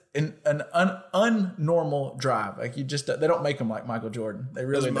does an unnormal drive. Like they don't make him like Michael Jordan. They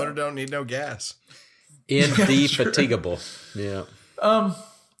really His motor don't need no gas. Indefatigable. Yeah.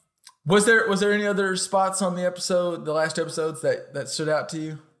 Was there any other spots on the last episodes that stood out to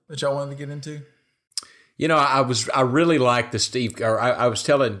you that y'all wanted to get into? You know, I really like the Steve Kerr. I was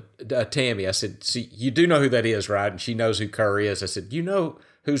telling Tammy, I said, "See, you do know who that is, right?" And she knows who Kerr is. I said, "You know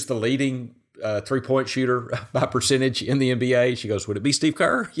who's the leading 3-point shooter by percentage in the NBA?" She goes, "Would it be Steve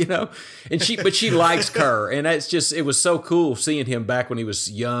Kerr?" You know, and but she likes Kerr, and it was so cool seeing him back when he was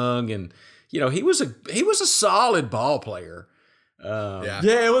young, and you know, he was a solid ball player.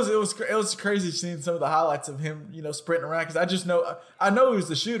 It was crazy seeing some of the highlights of him, you know, sprinting around, because I know he's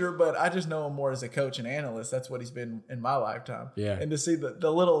the shooter, but I just know him more as a coach and analyst. That's what he's been in my lifetime. Yeah, and to see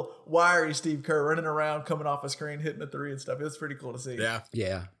the little wiry Steve Kerr running around, coming off a screen, hitting a three and stuff, it was pretty cool to see.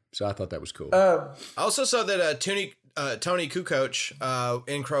 Yeah. So I thought that was cool. I also saw that Tony Kukoc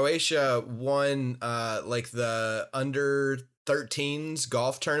in Croatia won like the under 13s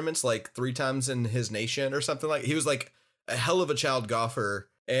golf tournaments like 3 times in his nation or something. Like he was like a hell of a child golfer,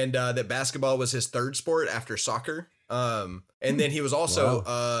 and that basketball was his third sport after soccer. And then he was also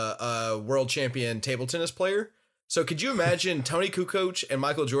a world champion table tennis player. So could you imagine Tony Kukoc and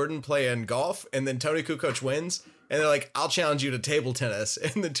Michael Jordan playing golf, and then Tony Kukoc wins, and they're like, "I'll challenge you to table tennis,"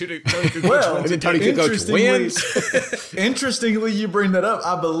 and then Tony Kukoc wins. And then Tony Kukoc wins. Interestingly, you bring that up.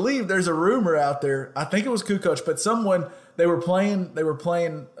 I believe there's a rumor out there. I think it was Kukoc, but they were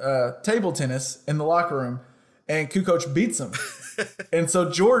playing table tennis in the locker room, and Kukoc beats him. And so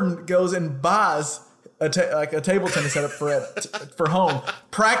Jordan goes and buys a table tennis setup for home,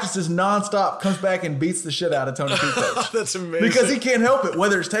 practices nonstop, comes back and beats the shit out of Tony Kukoc. That's amazing. Because he can't help it.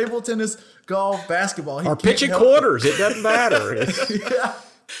 Whether it's table tennis, golf, basketball, or pitching quarters, it doesn't matter. Yeah.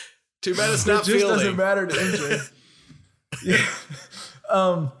 Too bad it's not fielding. It just fielding. doesn't matter to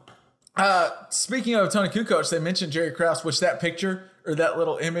MJ. Speaking of Tony Kukoc, they mentioned Jerry Krause, which that picture or that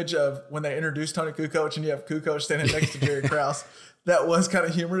little image of when they introduced Tony Kukoc and you have Kukoc standing next to Jerry Krause, that was kind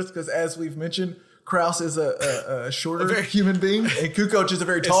of humorous because, as we've mentioned, Krause is a shorter human being and Kukoc is a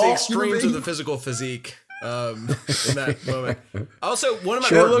very tall human being. It's the extremes of the physical physique in that moment. Also, one of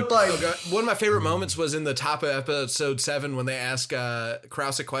my favorite moments was in the top of episode 7 when they ask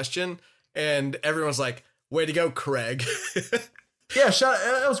Krause a question and everyone's like, "Way to go, Craig." Yeah,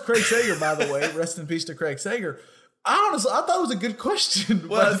 that was Craig Sager, by the way. Rest in peace to Craig Sager. I thought it was a good question.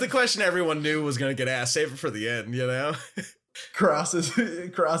 Well, it's the question everyone knew was going to get asked. Save it for the end, you know? Krause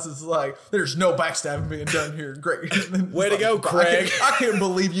is like, "There's no backstabbing being done here." Great. Way to go, Craig. I can't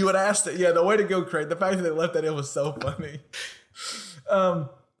believe you would ask that. Yeah, the way to go, Craig. The fact that they left that in was so funny. And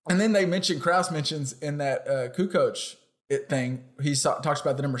then Krause mentions in that Kukoc thing, he talks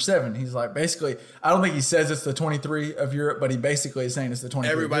about the number 7. He's like, basically, I don't think he says it's the 23 of Europe, but he basically is saying it's the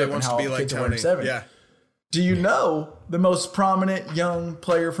 23 Everybody of Europe wants to be like Tony. 7. Yeah. Do you know the most prominent young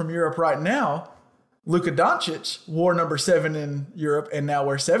player from Europe right now? Luka Doncic wore number 7 in Europe and now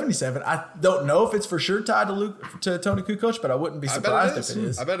wears 77. I don't know if it's for sure tied to Tony Kukoc, but I wouldn't be surprised if it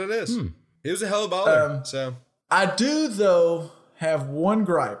is. I bet it is. He was a hell of a baller. So I do, though, have one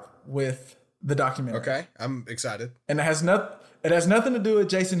gripe with the documentary. Okay, I'm excited. And it has nothing to do with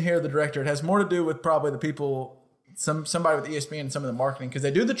Jason Hare, the director. It has more to do with probably the people, somebody with ESPN and some of the marketing, because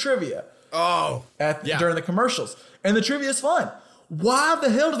they do the trivia during the commercials. And the trivia is fun. Why the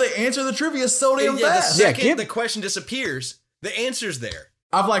hell do they answer the trivia so damn fast? The second the question disappears, the answer's there.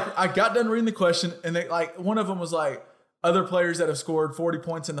 I got done reading the question, and one of them was like, other players that have scored 40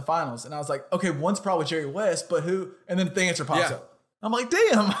 points in the finals. And I was like, okay, one's probably Jerry West, but who? And then the answer pops up. I'm like,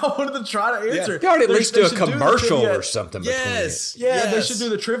 damn, I wanted to try to answer. You ought to at least do a commercial or something. Yes. They should do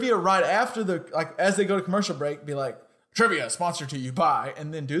the trivia right after as they go to commercial break, be like, "Trivia sponsored to you by,"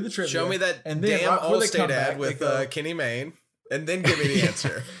 and then do the trivia. Show me that and then damn Allstate ad with Kenny Mayne, and then give me the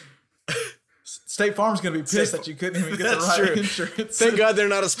answer. State Farm's going to be pissed that you couldn't even get the right insurance. Thank God they're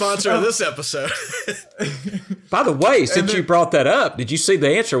not a sponsor of this episode. By the way, since you brought that up, did you see the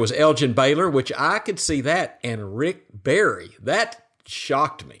answer was Elgin Baylor, which I could see that, and Rick Barry. That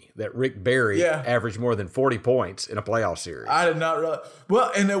shocked me that Rick Barry averaged more than 40 points in a playoff series. I did not realize.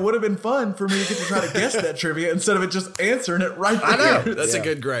 Well, and it would have been fun for me to get to try to guess that trivia instead of it just answering it right there. I know. That's a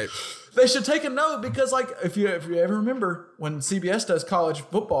good gripe. They should take a note because, if you ever remember when CBS does college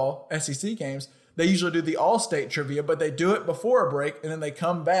football SEC games, They usually do the all-state trivia, but they do it before a break, and then they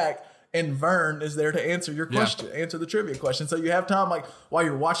come back, and Vern is there to answer your question, answer the trivia question. So you have time, like, while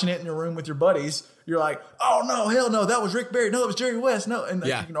you're watching it in your room with your buddies, you're like, oh, no, hell no, that was Rick Barry. No, that was Jerry West. No, and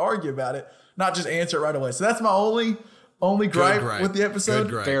you can argue about it, not just answer it right away. So that's my only gripe with the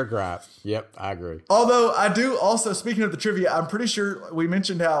episode. Fair gripe. Yep, I agree. Although I do also, speaking of the trivia, I'm pretty sure we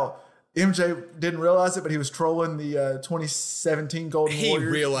mentioned how MJ didn't realize it, but he was trolling the 2017 Golden Warriors. He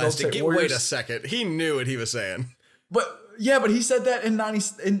realized it. Wait a second. He knew what he was saying. But he said that in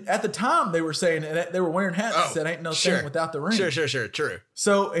 90. At the time, they were saying it. They were wearing hats that said "Ain't no thing without the ring." Sure. True.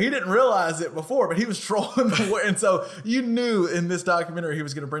 So he didn't realize it before, but he was trolling the and so you knew in this documentary he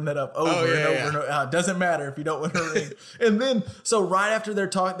was going to bring that up over and over and over. It doesn't matter if you don't win a ring. And then, so right after their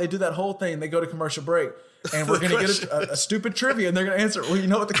talk, they do that whole thing. They go to commercial break. And we're going to get a stupid trivia, and they're going to answer. Well, you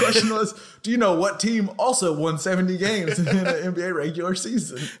know what the question was? Do you know what team also won 70 games in the NBA regular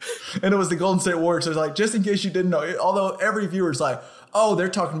season? And it was the Golden State Warriors. So it's like, just in case you didn't know, although every viewer's like, oh, they're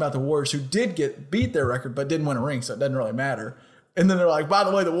talking about the Warriors who did beat their record, but didn't win a ring, so it doesn't really matter. And then they're like, by the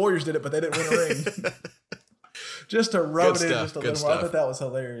way, the Warriors did it, but they didn't win a ring. Just to rub it in just a little more. I thought that was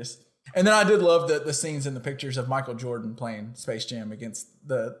hilarious. And then I did love the scenes and the pictures of Michael Jordan playing Space Jam against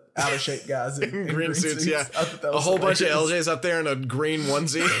the out of shape guys in green suits. Yeah, I thought that was a whole bunch of LJs up there in a green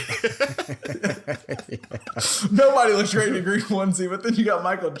onesie. Nobody looks great in a green onesie, but then you got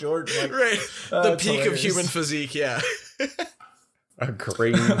Michael Jordan, like, right? The peak hilarious. Of human physique. Yeah, a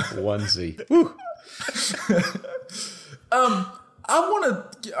green onesie. Woo. I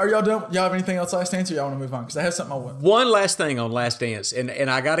want to. Are y'all done? Y'all have anything else Last Dance, or y'all want to move on? Because I have something I want. One last thing on Last Dance, and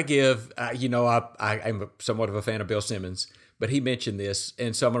I got to give. I'm somewhat of a fan of Bill Simmons, but he mentioned this,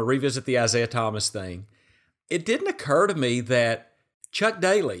 and so I'm going to revisit the Isaiah Thomas thing. It didn't occur to me that Chuck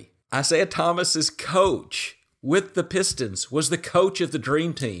Daly, Isaiah Thomas's coach with the Pistons, was the coach of the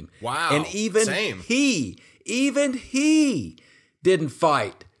Dream Team. Wow, and even he didn't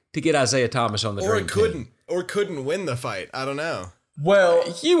fight to get Isaiah Thomas on the Dream Team. Or couldn't win the fight. I don't know. Well,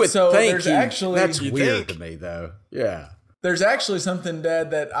 you would think that's weird to me, though. Yeah. There's actually something,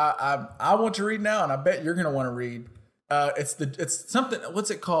 Dad, that I want to read now, and I bet you're going to want to read. It's something. What's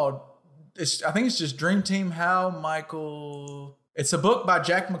it called? I think it's just Dream Team. It's a book by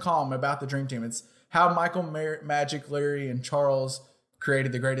Jack McCallum about the Dream Team. It's how Michael, Magic, Larry, and Charles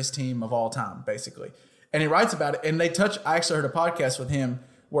created the greatest team of all time, basically. And he writes about it. And I actually heard a podcast with him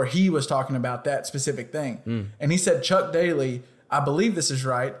where he was talking about that specific thing. And he said Chuck Daly, I believe this is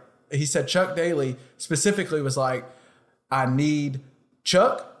right, he said Chuck Daly specifically was like, I need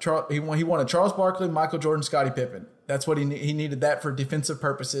Chuck. He wanted Charles Barkley, Michael Jordan, Scottie Pippen. That's what he needed that for defensive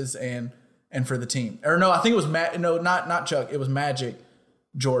purposes and for the team. Or no, I think it was not Chuck. It was Magic,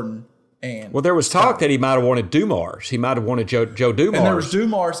 Jordan, and well, there was talk that he might have wanted Dumars. He might have wanted Joe Dumars. And there was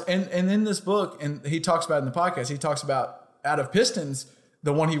Dumars, and in this book, and he talks about it in the podcast, he talks about out of Pistons,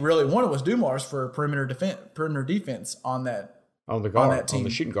 the one he really wanted was Dumars for perimeter defense on that team. On the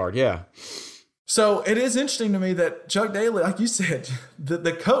shooting guard, yeah. So it is interesting to me that Chuck Daly, like you said,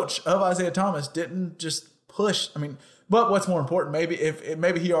 the coach of Isaiah Thomas didn't just push. I mean, but what's more important, maybe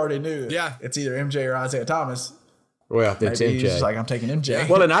he already knew. Yeah, it's either MJ or Isaiah Thomas. Well, it's MJ. He's just like, I'm taking MJ.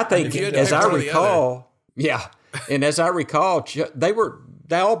 Well, and I think as I recall, they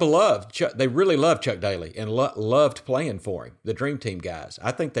all beloved Chuck. They really loved Chuck Daly and loved playing for him. The Dream Team guys.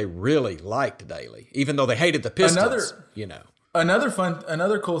 I think they really liked Daly, even though they hated the Pistons. Another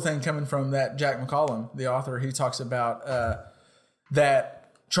cool thing coming from that Jack McCallum, the author, he talks about that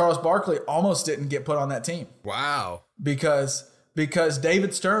Charles Barkley almost didn't get put on that team. Wow. Because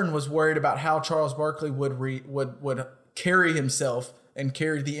David Stern was worried about how Charles Barkley would carry himself and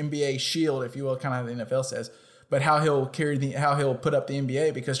carry the NBA shield, if you will, kind of how the NFL says. But how he'll put up the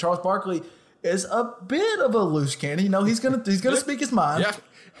NBA, because Charles Barkley is a bit of a loose cannon. You know, he's gonna speak his mind. Yeah,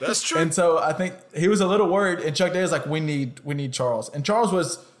 that's true. And so I think he was a little worried. And Chuck Daly was like, we need Charles. And Charles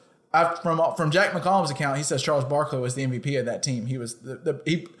was from Jack McCallum's account. He says Charles Barkley was the MVP of that team. He was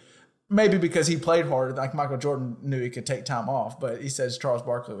he maybe because he played hard, like Michael Jordan knew he could take time off. But he says Charles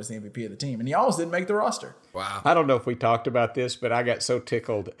Barkley was the MVP of the team, and he almost didn't make the roster. Wow. I don't know if we talked about this, but I got so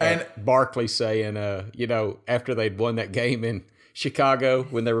tickled at Barkley saying, after they'd won that game in Chicago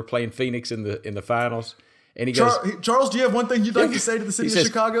when they were playing Phoenix in the finals, and he goes, Charles, do you have one thing you'd like to say to the city of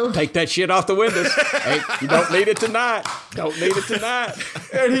Chicago? Take that shit off the windows. Hey, you don't need it tonight. Don't need it tonight.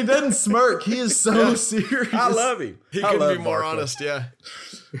 And he doesn't smirk. He is so serious. I love him. He couldn't be more honest. Yeah.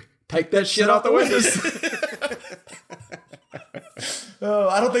 Take that shit off the windows. Oh,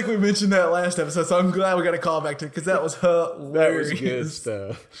 I don't think we mentioned that last episode, so I'm glad we got a call back to it because that was hilarious. That was good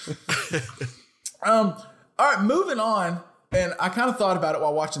stuff. All right, moving on. And I kind of thought about it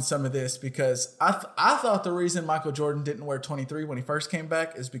while watching some of this because I thought the reason Michael Jordan didn't wear 23 when he first came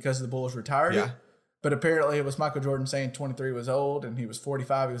back is because the Bulls retired it. But apparently it was Michael Jordan saying 23 was old and he was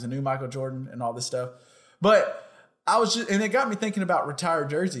 45. He was a new Michael Jordan and all this stuff. But and it got me thinking about retired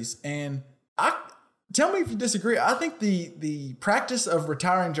jerseys. And tell me if you disagree. I think the practice of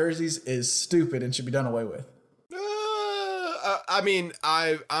retiring jerseys is stupid and should be done away with. I mean,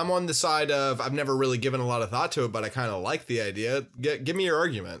 I'm on the side of I've never really given a lot of thought to it, but I kind of like the idea. Give me your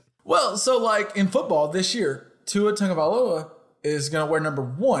argument. Well, so like in football this year, Tua Tagovailoa is going to wear number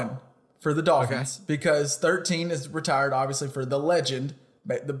 1 for the Dolphins because 13 is retired, obviously, for the legend,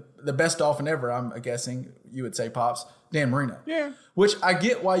 the best Dolphin ever, I'm guessing you would say, Pops, Dan Marino. Yeah. Which I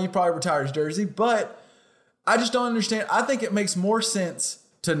get why you probably retire his jersey, but I just don't understand. I think it makes more sense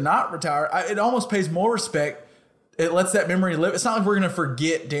to not retire. It almost pays more respect. It lets that memory live. It's not like we're going to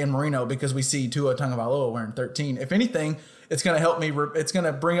forget Dan Marino because we see Tua Tagovailoa wearing 13. If anything, it's going to help me. It's going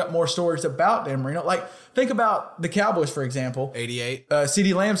to bring up more stories about Dan Marino. Like, think about the Cowboys, for example. 88.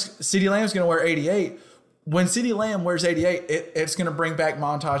 CeeDee Lamb's going to wear 88. When CeeDee Lamb wears 88, it's going to bring back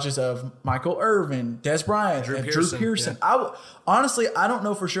montages of Michael Irvin, Des Bryant, and Drew Pearson. Yeah. Honestly, I don't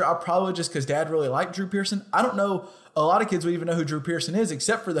know for sure. I'll probably just because Dad really liked Drew Pearson. I don't know. A lot of kids would even know who Drew Pearson is,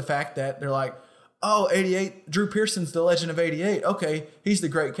 except for the fact that they're like, oh, 88, Drew Pearson's the legend of 88. Okay, he's the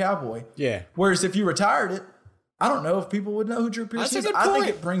great cowboy. Yeah. Whereas if you retired it, I don't know if people would know who Drew Pearson is. I think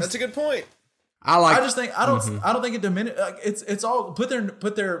it brings. That's a good point. I don't think it diminishes. Like, it's all put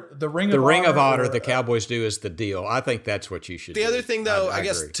the ring of honor the Cowboys do is the deal. I think that's what you should do. The other thing though, I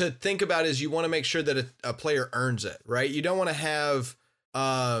guess to think about is you want to make sure that a player earns it, right? You don't want to have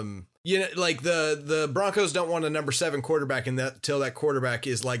like the Broncos don't want a number 7 quarterback until that quarterback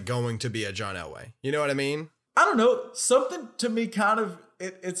is like going to be a John Elway. You know what I mean? I don't know. Something to me kind of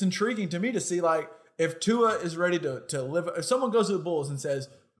it's intriguing to me to see like if Tua is ready to live. If someone goes to the Bulls and says,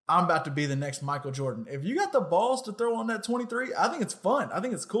 I'm about to be the next Michael Jordan. If you got the balls to throw on that 23, I think it's fun. I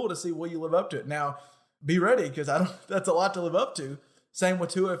think it's cool to see will you live up to it. Now, be ready because that's a lot to live up to. Same with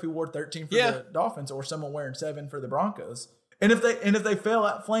Tua if he wore 13 for the Dolphins or someone wearing 7 for the Broncos. And if they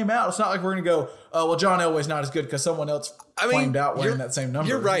flame out, it's not like we're going to go, oh, well, John Elway's not as good because someone else flamed out wearing that same number.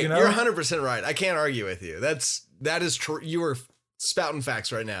 You're right. You know? You're 100% right. I can't argue with you. That is true. You are spouting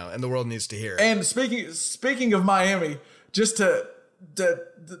facts right now, and the world needs to hear it. And speaking of Miami, just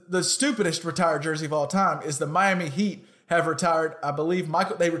the stupidest retired jersey of all time is the Miami Heat have retired, I believe,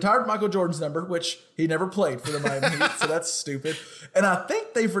 they retired Michael Jordan's number, which he never played for the Miami Heat, so that's stupid. And I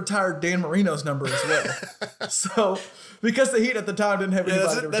think they've retired Dan Marino's number as well. So, because the Heat at the time didn't have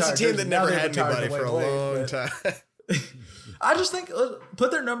anybody to retire. That's a team that never had anybody for a long time. I just think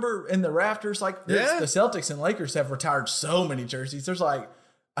put their number in the rafters. Like the Celtics and Lakers have retired so many jerseys. There's like,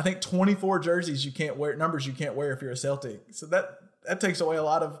 I think 24 jerseys numbers you can't wear if you're a Celtic. So that takes away a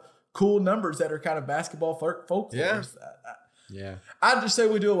lot of cool numbers that are kind of basketball folklore. Yeah. I'd just say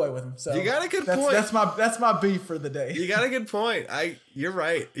we do away with them. So you got a good point. That's my beef for the day. You got a good point. You're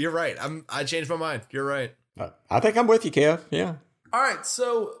right. I changed my mind. You're right. I think I'm with you, Kev. Yeah. All right.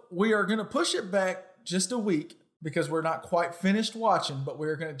 So we are going to push it back just a week because we're not quite finished watching, but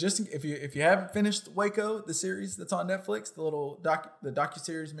we're going to if you haven't finished Waco, the series that's on Netflix, the little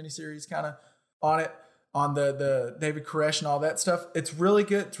docuseries, miniseries kind of on it, on the David Koresh and all that stuff. It's really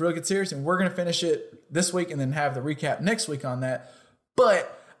good. It's a really good series, and we're going to finish it this week and then have the recap next week on that.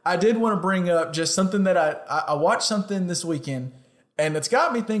 But I did want to bring up just something that I watched something this weekend, and it's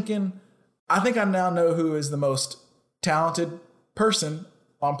got me thinking, I think I now know who is the most talented person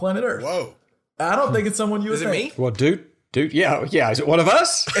on planet Earth. Whoa. I don't think it's someone you would think. Is it me? Well, dude, yeah. Is it one of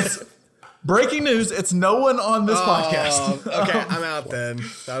us? It's breaking news. It's no one on this podcast. Okay, I'm out then.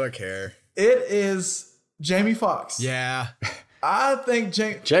 I don't care. It is Jamie Foxx. Yeah. I think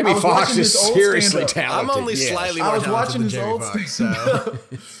Jamie Foxx is seriously talented. I'm only slightly more talented than Jamie Foxx. So.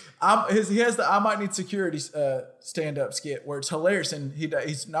 He has the I Might Need Security stand-up skit where it's hilarious, and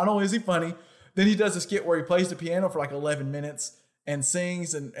he's not only is he funny, then he does a skit where he plays the piano for like 11 minutes and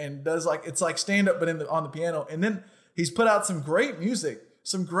sings and does like it's like stand-up but on the piano, and then he's put out some great music,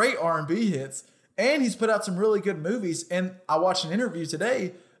 some great R&B hits, and he's put out some really good movies. And I watched an interview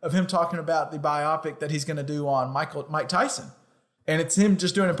today of him talking about the biopic that he's going to do on Mike Tyson, and it's him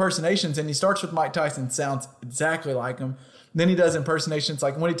just doing impersonations, and he starts with Mike Tyson, sounds exactly like him. Then he does impersonations,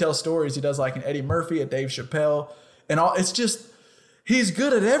 like when he tells stories, he does like an Eddie Murphy, a Dave Chappelle, and all. It's just, he's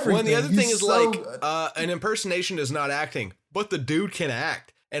good at everything. Well, and the other thing is an impersonation is not acting, but the dude can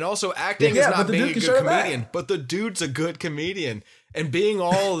act. And also acting is not being a good comedian, but the dude's a good comedian. And being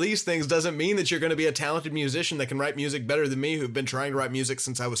all of these things doesn't mean that you're going to be a talented musician that can write music better than me, who've been trying to write music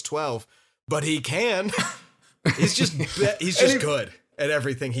since I was 12, but he can. He's just good at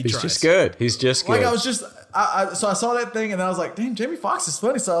everything he tries. He's just good. He's just good. Like I was just, so I saw that thing and I was like, damn, Jamie Foxx is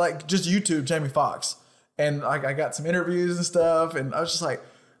funny. So I like just YouTube Jamie Foxx, and like I got some interviews and stuff, and I was just like,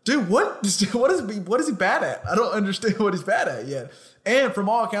 dude, what is he bad at? I don't understand what he's bad at yet. And from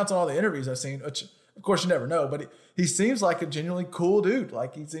all accounts on all the interviews I've seen, which of course you never know, but he seems like a genuinely cool dude.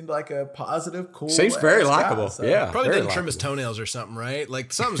 Like he seemed like a positive, cool. Seems very likable. So. Yeah, probably didn't trim his toenails or something, right?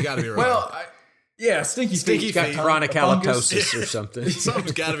 Like something's got to be wrong. Well, stinky feet. Got chronic halitosis or something.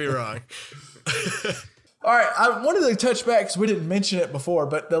 Something's got to be wrong. All right, I wanted to touch back because we didn't mention it before,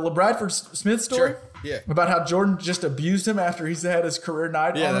 but the LeBradford Smith story, about how Jordan just abused him after he's had his career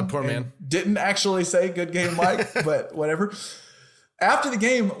night. Yeah, on that him poor man didn't actually say "good game, Mike," but whatever. After the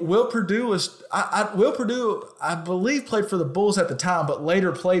game, Will Perdue was Will Perdue, I believe, played for the Bulls at the time, but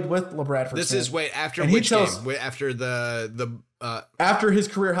later played with LeBradford. This Smith. is after and which game? After the after his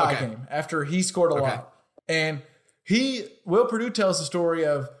career high game, after he scored a lot, and Will Perdue tells the story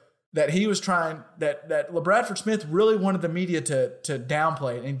of. That he was trying that LeBradford Smith really wanted the media to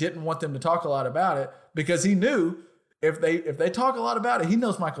downplay it and didn't want them to talk a lot about it because he knew if they talk a lot about it, he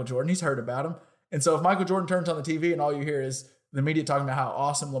knows Michael Jordan, he's heard about him, and so if Michael Jordan turns on the TV and all you hear is the media talking about how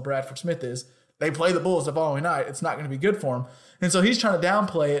awesome LeBradford Smith is, they play the Bulls the following night, it's not going to be good for him, and so he's trying to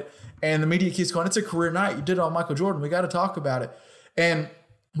downplay it, and the media keeps going, it's a career night, you did it on Michael Jordan, we got to talk about it, and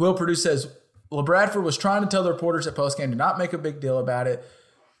Will Perdue says LeBradford was trying to tell the reporters at postgame to not make a big deal about it.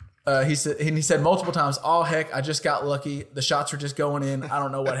 He said multiple times, oh, heck, I just got lucky. The shots were just going in. I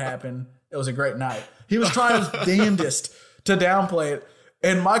don't know what happened. It was a great night. He was trying his damnedest to downplay it.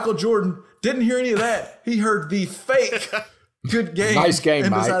 And Michael Jordan didn't hear any of that. He heard the fake good game. Nice game, and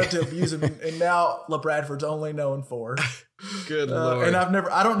Mike. decided to abuse him. And now LeBradford's only known for. Good Lord. And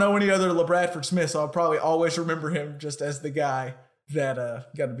I don't know any other LeBradford Smith, so I'll probably always remember him just as the guy that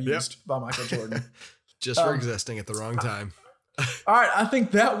got abused by Michael Jordan. Just for existing at the wrong time. All right, I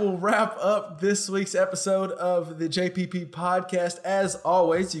think that will wrap up this week's episode of the JPP podcast. As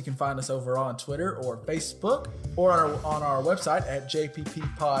always, you can find us over on Twitter or Facebook or on our website at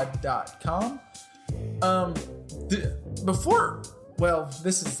jpppod.com.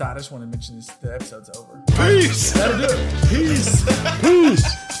 This is aside. I just want to mention this. The episode's over. Peace. That'll do it. Peace. Peace.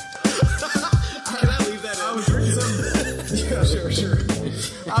 Can I leave that in? I was reading something. Yeah, sure.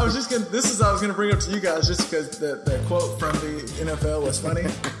 I was gonna bring up to you guys just because the quote from the NFL was funny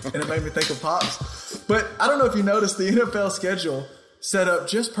and it made me think of Pops. But I don't know if you noticed the NFL schedule set up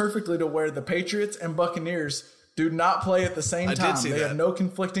just perfectly to where the Patriots and Buccaneers do not play at the same time. I did see they that. have no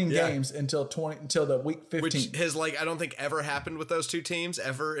conflicting games until the week 15. Which has I don't think ever happened with those two teams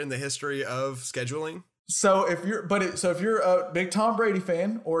ever in the history of scheduling. So if you're a big Tom Brady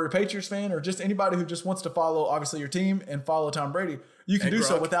fan or a Patriots fan or just anybody who just wants to follow obviously your team and follow Tom Brady, you can do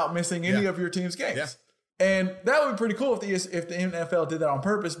so without missing any of your team's games. Yeah. And that would be pretty cool if the NFL did that on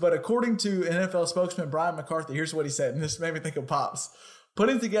purpose. But according to NFL spokesman Brian McCarthy, here's what he said, and this made me think of Pops.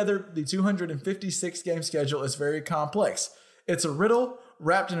 Putting together the 256 game schedule is very complex. It's a riddle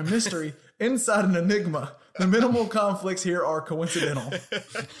wrapped in a mystery inside an enigma. The minimal conflicts here are coincidental.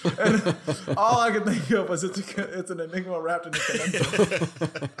 And all I could think of was it's an enigma wrapped in a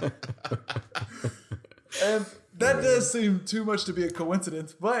conundrum. And that does seem too much to be a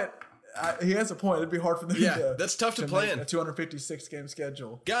coincidence, but he has a point. It'd be hard for them to that's tough to plan. A 256 game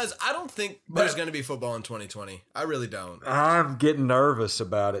schedule. Guys, I don't think there's going to be football in 2020. I really don't. I'm getting nervous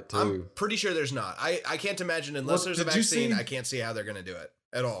about it too. I'm pretty sure there's not. I can't imagine unless there's a vaccine. I can't see how they're going to do it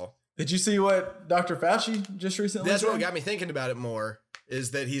at all. Did you see what Dr. Fauci just recently said? That's what got me thinking about it more,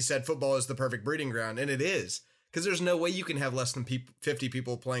 is that he said football is the perfect breeding ground, and it is. Because there's no way you can have less than 50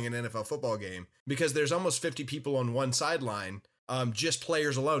 people playing an NFL football game, because there's almost 50 people on one sideline, just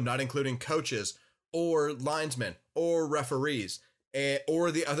players alone, not including coaches or linesmen or referees or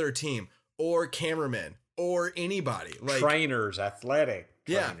the other team or cameramen or anybody. Like trainers, athletic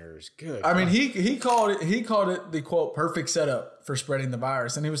trainers. Yeah. Good. I mean, he called it the quote perfect setup for spreading the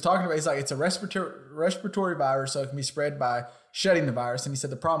virus, and he was talking about, he's like, it's a respiratory virus, so it can be spread by shedding the virus, and he said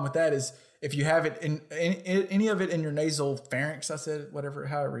the problem with that is if you have it in any of it in your nasal pharynx, I said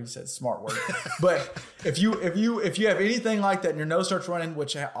however he said, smart word. But if you have anything like that and your nose starts running,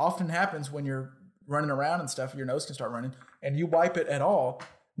 which often happens when you're running around and stuff, your nose can start running, and you wipe it at all,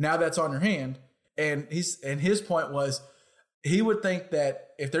 now that's on your hand. And his point was, he would think that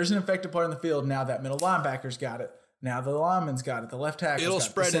if there's an infected player in the field, now that middle linebacker's got it, now the lineman's got it, the left tackle's got it,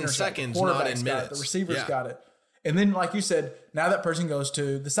 spread in seconds, not in minutes. The receiver's got it. And then, like you said, now that person goes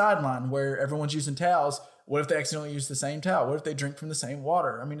to the sideline where everyone's using towels. What if they accidentally use the same towel? What if they drink from the same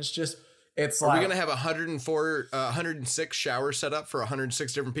water? I mean, it's Are we going to have 106 showers set up for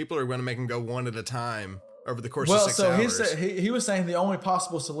 106 different people, or are we going to make them go one at a time? over the course of 6 hours. Well, so he was saying the only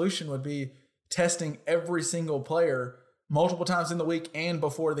possible solution would be testing every single player multiple times in the week and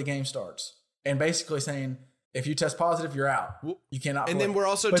before the game starts. And basically saying, if you test positive, you're out. You cannot play. And then we're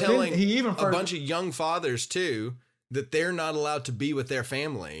also telling a bunch of young fathers, too, that they're not allowed to be with their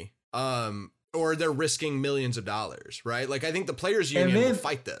family, or they're risking millions of dollars, right? Like, I think the players' union will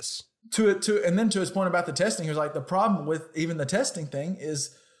fight this. And then to his point about the testing, he was like, the problem with even the testing thing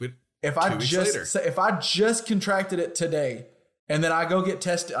is if I just contracted it today and then I go get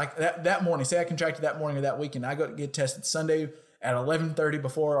tested like that morning, say I contracted that morning or that weekend, I go to get tested Sunday at 11:30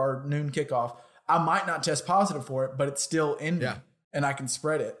 before our noon kickoff, I might not test positive for it, but it's still in me and I can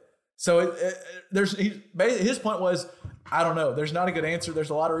spread it. So his point was, I don't know. There's not a good answer.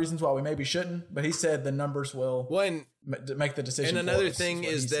 There's a lot of reasons why we maybe shouldn't, but he said the numbers will make the decision. And another thing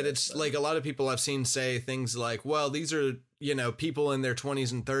is that it's like a lot of people I've seen say things like, well, these are, people in their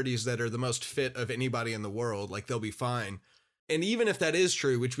 20s and 30s that are the most fit of anybody in the world. Like, they'll be fine. And even if that is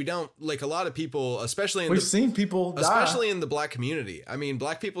true, which we don't, like, a lot of people, especially in seen people die. Especially in the black community. I mean,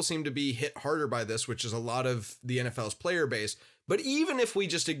 black people seem to be hit harder by this, which is a lot of the NFL's player base. But even if we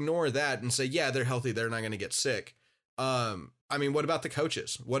just ignore that and say, yeah, they're healthy, they're not going to get sick. I mean, what about the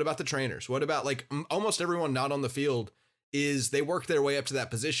coaches? What about the trainers? What about, like, almost everyone not on the field they work their way up to that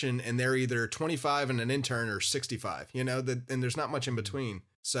position and they're either 25 and an intern or 65, and there's not much in between.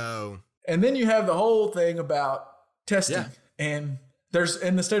 So. And then you have the whole thing about testing. Yeah. And there's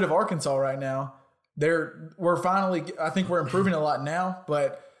in the state of Arkansas right now, I think we're improving a lot now,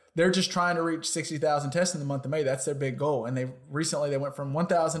 but they're just trying to reach 60,000 tests in the month of May. That's their big goal. And they went from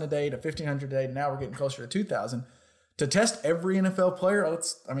 1,000 a day to 1,500 a day. Now we're getting closer to 2,000 to test every NFL player.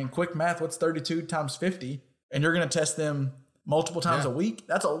 Quick math. What's 32 times 50? And you're going to test them multiple times a week.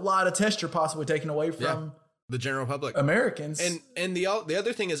 That's a lot of tests you're possibly taking away from the general public, Americans. And the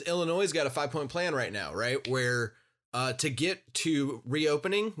other thing is Illinois' got a 5-point plan right now, right? Where, to get to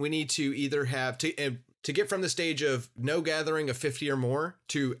reopening, we need to either have to get from the stage of no gathering of 50 or more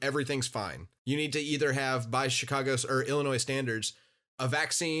to everything's fine. You need to either have, by Chicago's or Illinois standards, a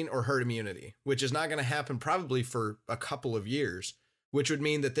vaccine or herd immunity, which is not going to happen probably for a couple of years, which would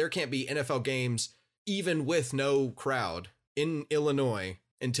mean that there can't be NFL games even with no crowd in Illinois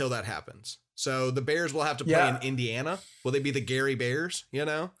until that happens. So the Bears will have to play in Indiana. Will they be the Gary Bears?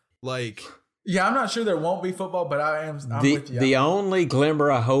 Yeah, I'm not sure there won't be football, but I'm with you. The only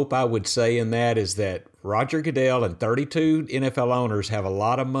glimmer of hope I would say in that is that Roger Goodell and 32 NFL owners have a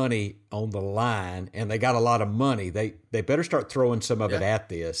lot of money on the line, and they got a lot of money. They better start throwing some of it at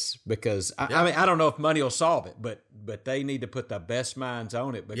this because, I mean, I don't know if money will solve it, but they need to put the best minds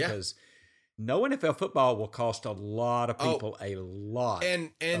on it because no NFL football will cost a lot of people a lot.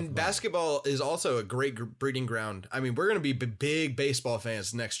 And basketball is also a great breeding ground. I mean, we're going to be big baseball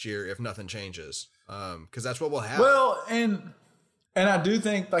fans next year if nothing changes, because that's what we'll have. Well, and I do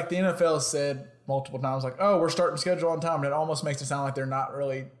think, like the NFL said multiple times, like, oh, we're starting schedule on time. And it almost makes it sound like they're not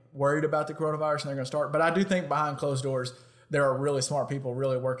really worried about the coronavirus and they're going to start. But I do think behind closed doors, there are really smart people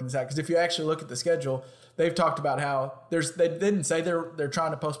really working this out. Because if you actually look at the schedule, they've talked about how they didn't say they're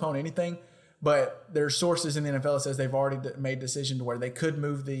trying to postpone anything. But there's sources in the NFL that says they've already made a decision to where they could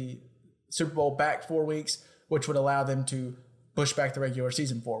move the Super Bowl back 4 weeks, which would allow them to push back the regular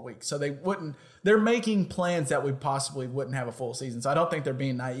season 4 weeks. So they're making plans that we possibly wouldn't have a full season. So I don't think they're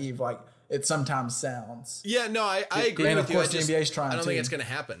being naive like it sometimes sounds. Yeah, no, I agree and with you. And of course the NBA's trying I don't think it's going to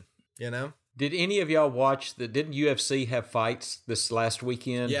happen, Did any of y'all watch didn't UFC have fights this last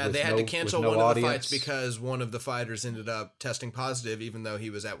weekend? Yeah, they had to cancel one of the fights because one of the fighters ended up testing positive, even though he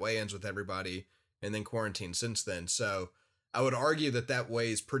was at weigh-ins with everybody and then quarantined since then. So I would argue that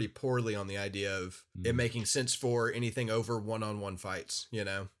weighs pretty poorly on the idea of it making sense for anything over one-on-one fights,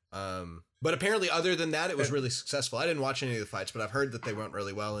 But apparently other than that, it was really successful. I didn't watch any of the fights, but I've heard that they went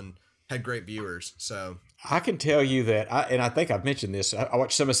really well and had great viewers. So I can tell you that, and I think I've mentioned this. I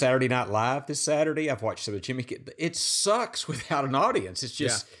watched some of Saturday Night Live this Saturday. I've watched some of Jimmy. It sucks without an audience. It's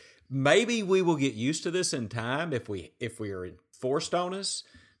just maybe we will get used to this in time if we are forced on us.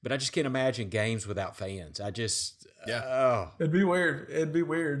 But I just can't imagine games without fans. It'd be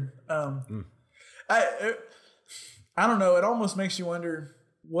weird. I don't know. It almost makes you wonder,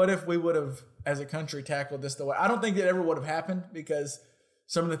 what if we would have, as a country, tackled this the way? I don't think it ever would have happened because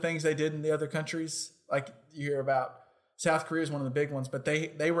some of the things they did in the other countries, like you hear about South Korea is one of the big ones, but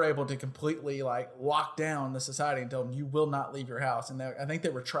they were able to completely lock down the society and tell them you will not leave your house. And I think they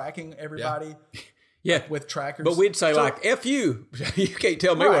were tracking everybody. Yeah, with trackers. But we'd say F you. You can't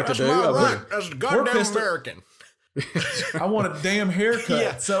tell me what to do. As a goddamn American. I want a damn haircut.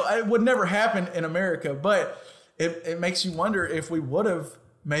 Yeah. So it would never happen in America, but it makes you wonder if we would have,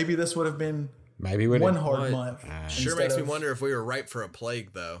 maybe this would have been Maybe we one did. hard month. Sure makes me wonder if we were ripe for a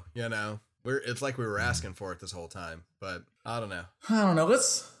plague, though. You know, it's like we were asking for it this whole time, but I don't know.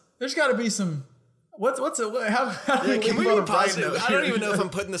 There's got to be some. How do Can we leave on be a bright positive? note I don't here? even know if I'm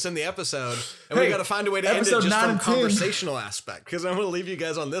putting this in the episode, and Hey, we got to find a way to end it episode just 9 from and 10. conversational aspect, because I'm going to leave you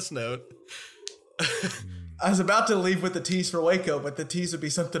guys on this note. I was about to leave with the tease for Waco, but the tease would be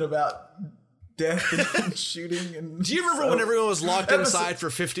something about death and shooting. And Do you remember when everyone was locked inside for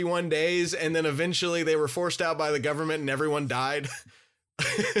 51 days, and then eventually they were forced out by the government, and everyone died?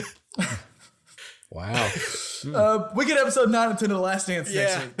 Wow. We get episode 9 and 10 of The Last Dance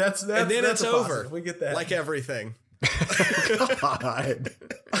next week. That's and then that's it's a positive. over. We get that. Like everything. God.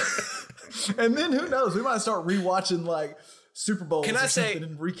 And then who knows? We might start rewatching like Super Bowls. Can I say,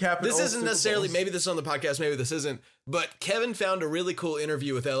 and recapping this old isn't Super necessarily, Bowls. maybe this is on the podcast, maybe this isn't, but Kevin found a really cool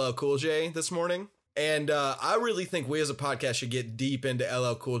interview with LL Cool J this morning. And I really think we as a podcast should get deep into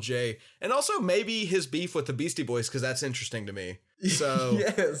LL Cool J and also maybe his beef with the Beastie Boys, because that's interesting to me. So,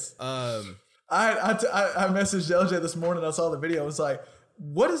 yes. I messaged LJ this morning. I saw the video. I was like,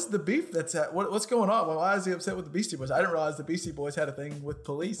 what is the beef that's at? What's going on? Why is he upset with the Beastie Boys? I didn't realize the Beastie Boys had a thing with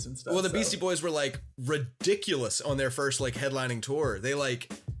police and stuff. Well, the Beastie Boys were like ridiculous on their first like headlining tour. They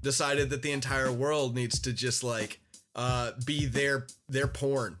like decided that the entire world needs to just like be their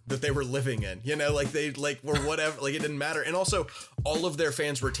porn that they were living in, you know, like they like were whatever, like it didn't matter. And also all of their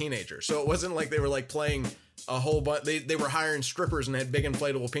fans were teenagers, so it wasn't like they were like playing a whole bunch. They were hiring strippers and had big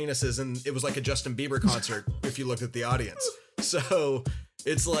inflatable penises, and it was like a Justin Bieber concert if you looked at the audience. So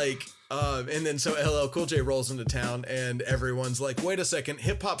it's like and then so LL Cool J rolls into town and everyone's like, wait a second,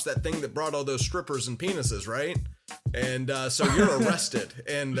 hip hop's that thing that brought all those strippers and penises, right? And so you're arrested.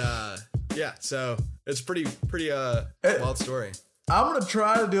 And yeah, so it's pretty wild story. I'm gonna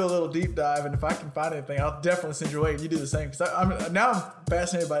try to do a little deep dive, and if I can find anything, I'll definitely send your way. And you do the same, because I'm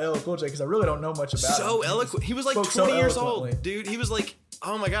fascinated by LL Cool J because I really don't know much about him. So eloquent. He was like 20 years old, dude. He was like,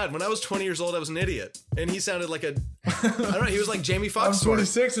 oh my god, when I was 20 years old, I was an idiot, and he sounded like a, I don't know, he was like Jamie Foxx. I'm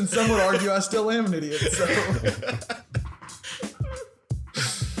 26, and some would argue I still am an idiot. So.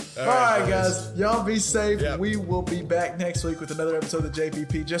 All right, guys. Y'all be safe. Yep. We will be back next week with another episode of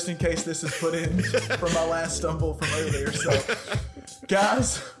JPP, just in case this is put in from my last stumble from earlier. So,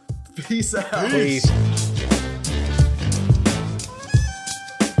 guys, peace out. Peace.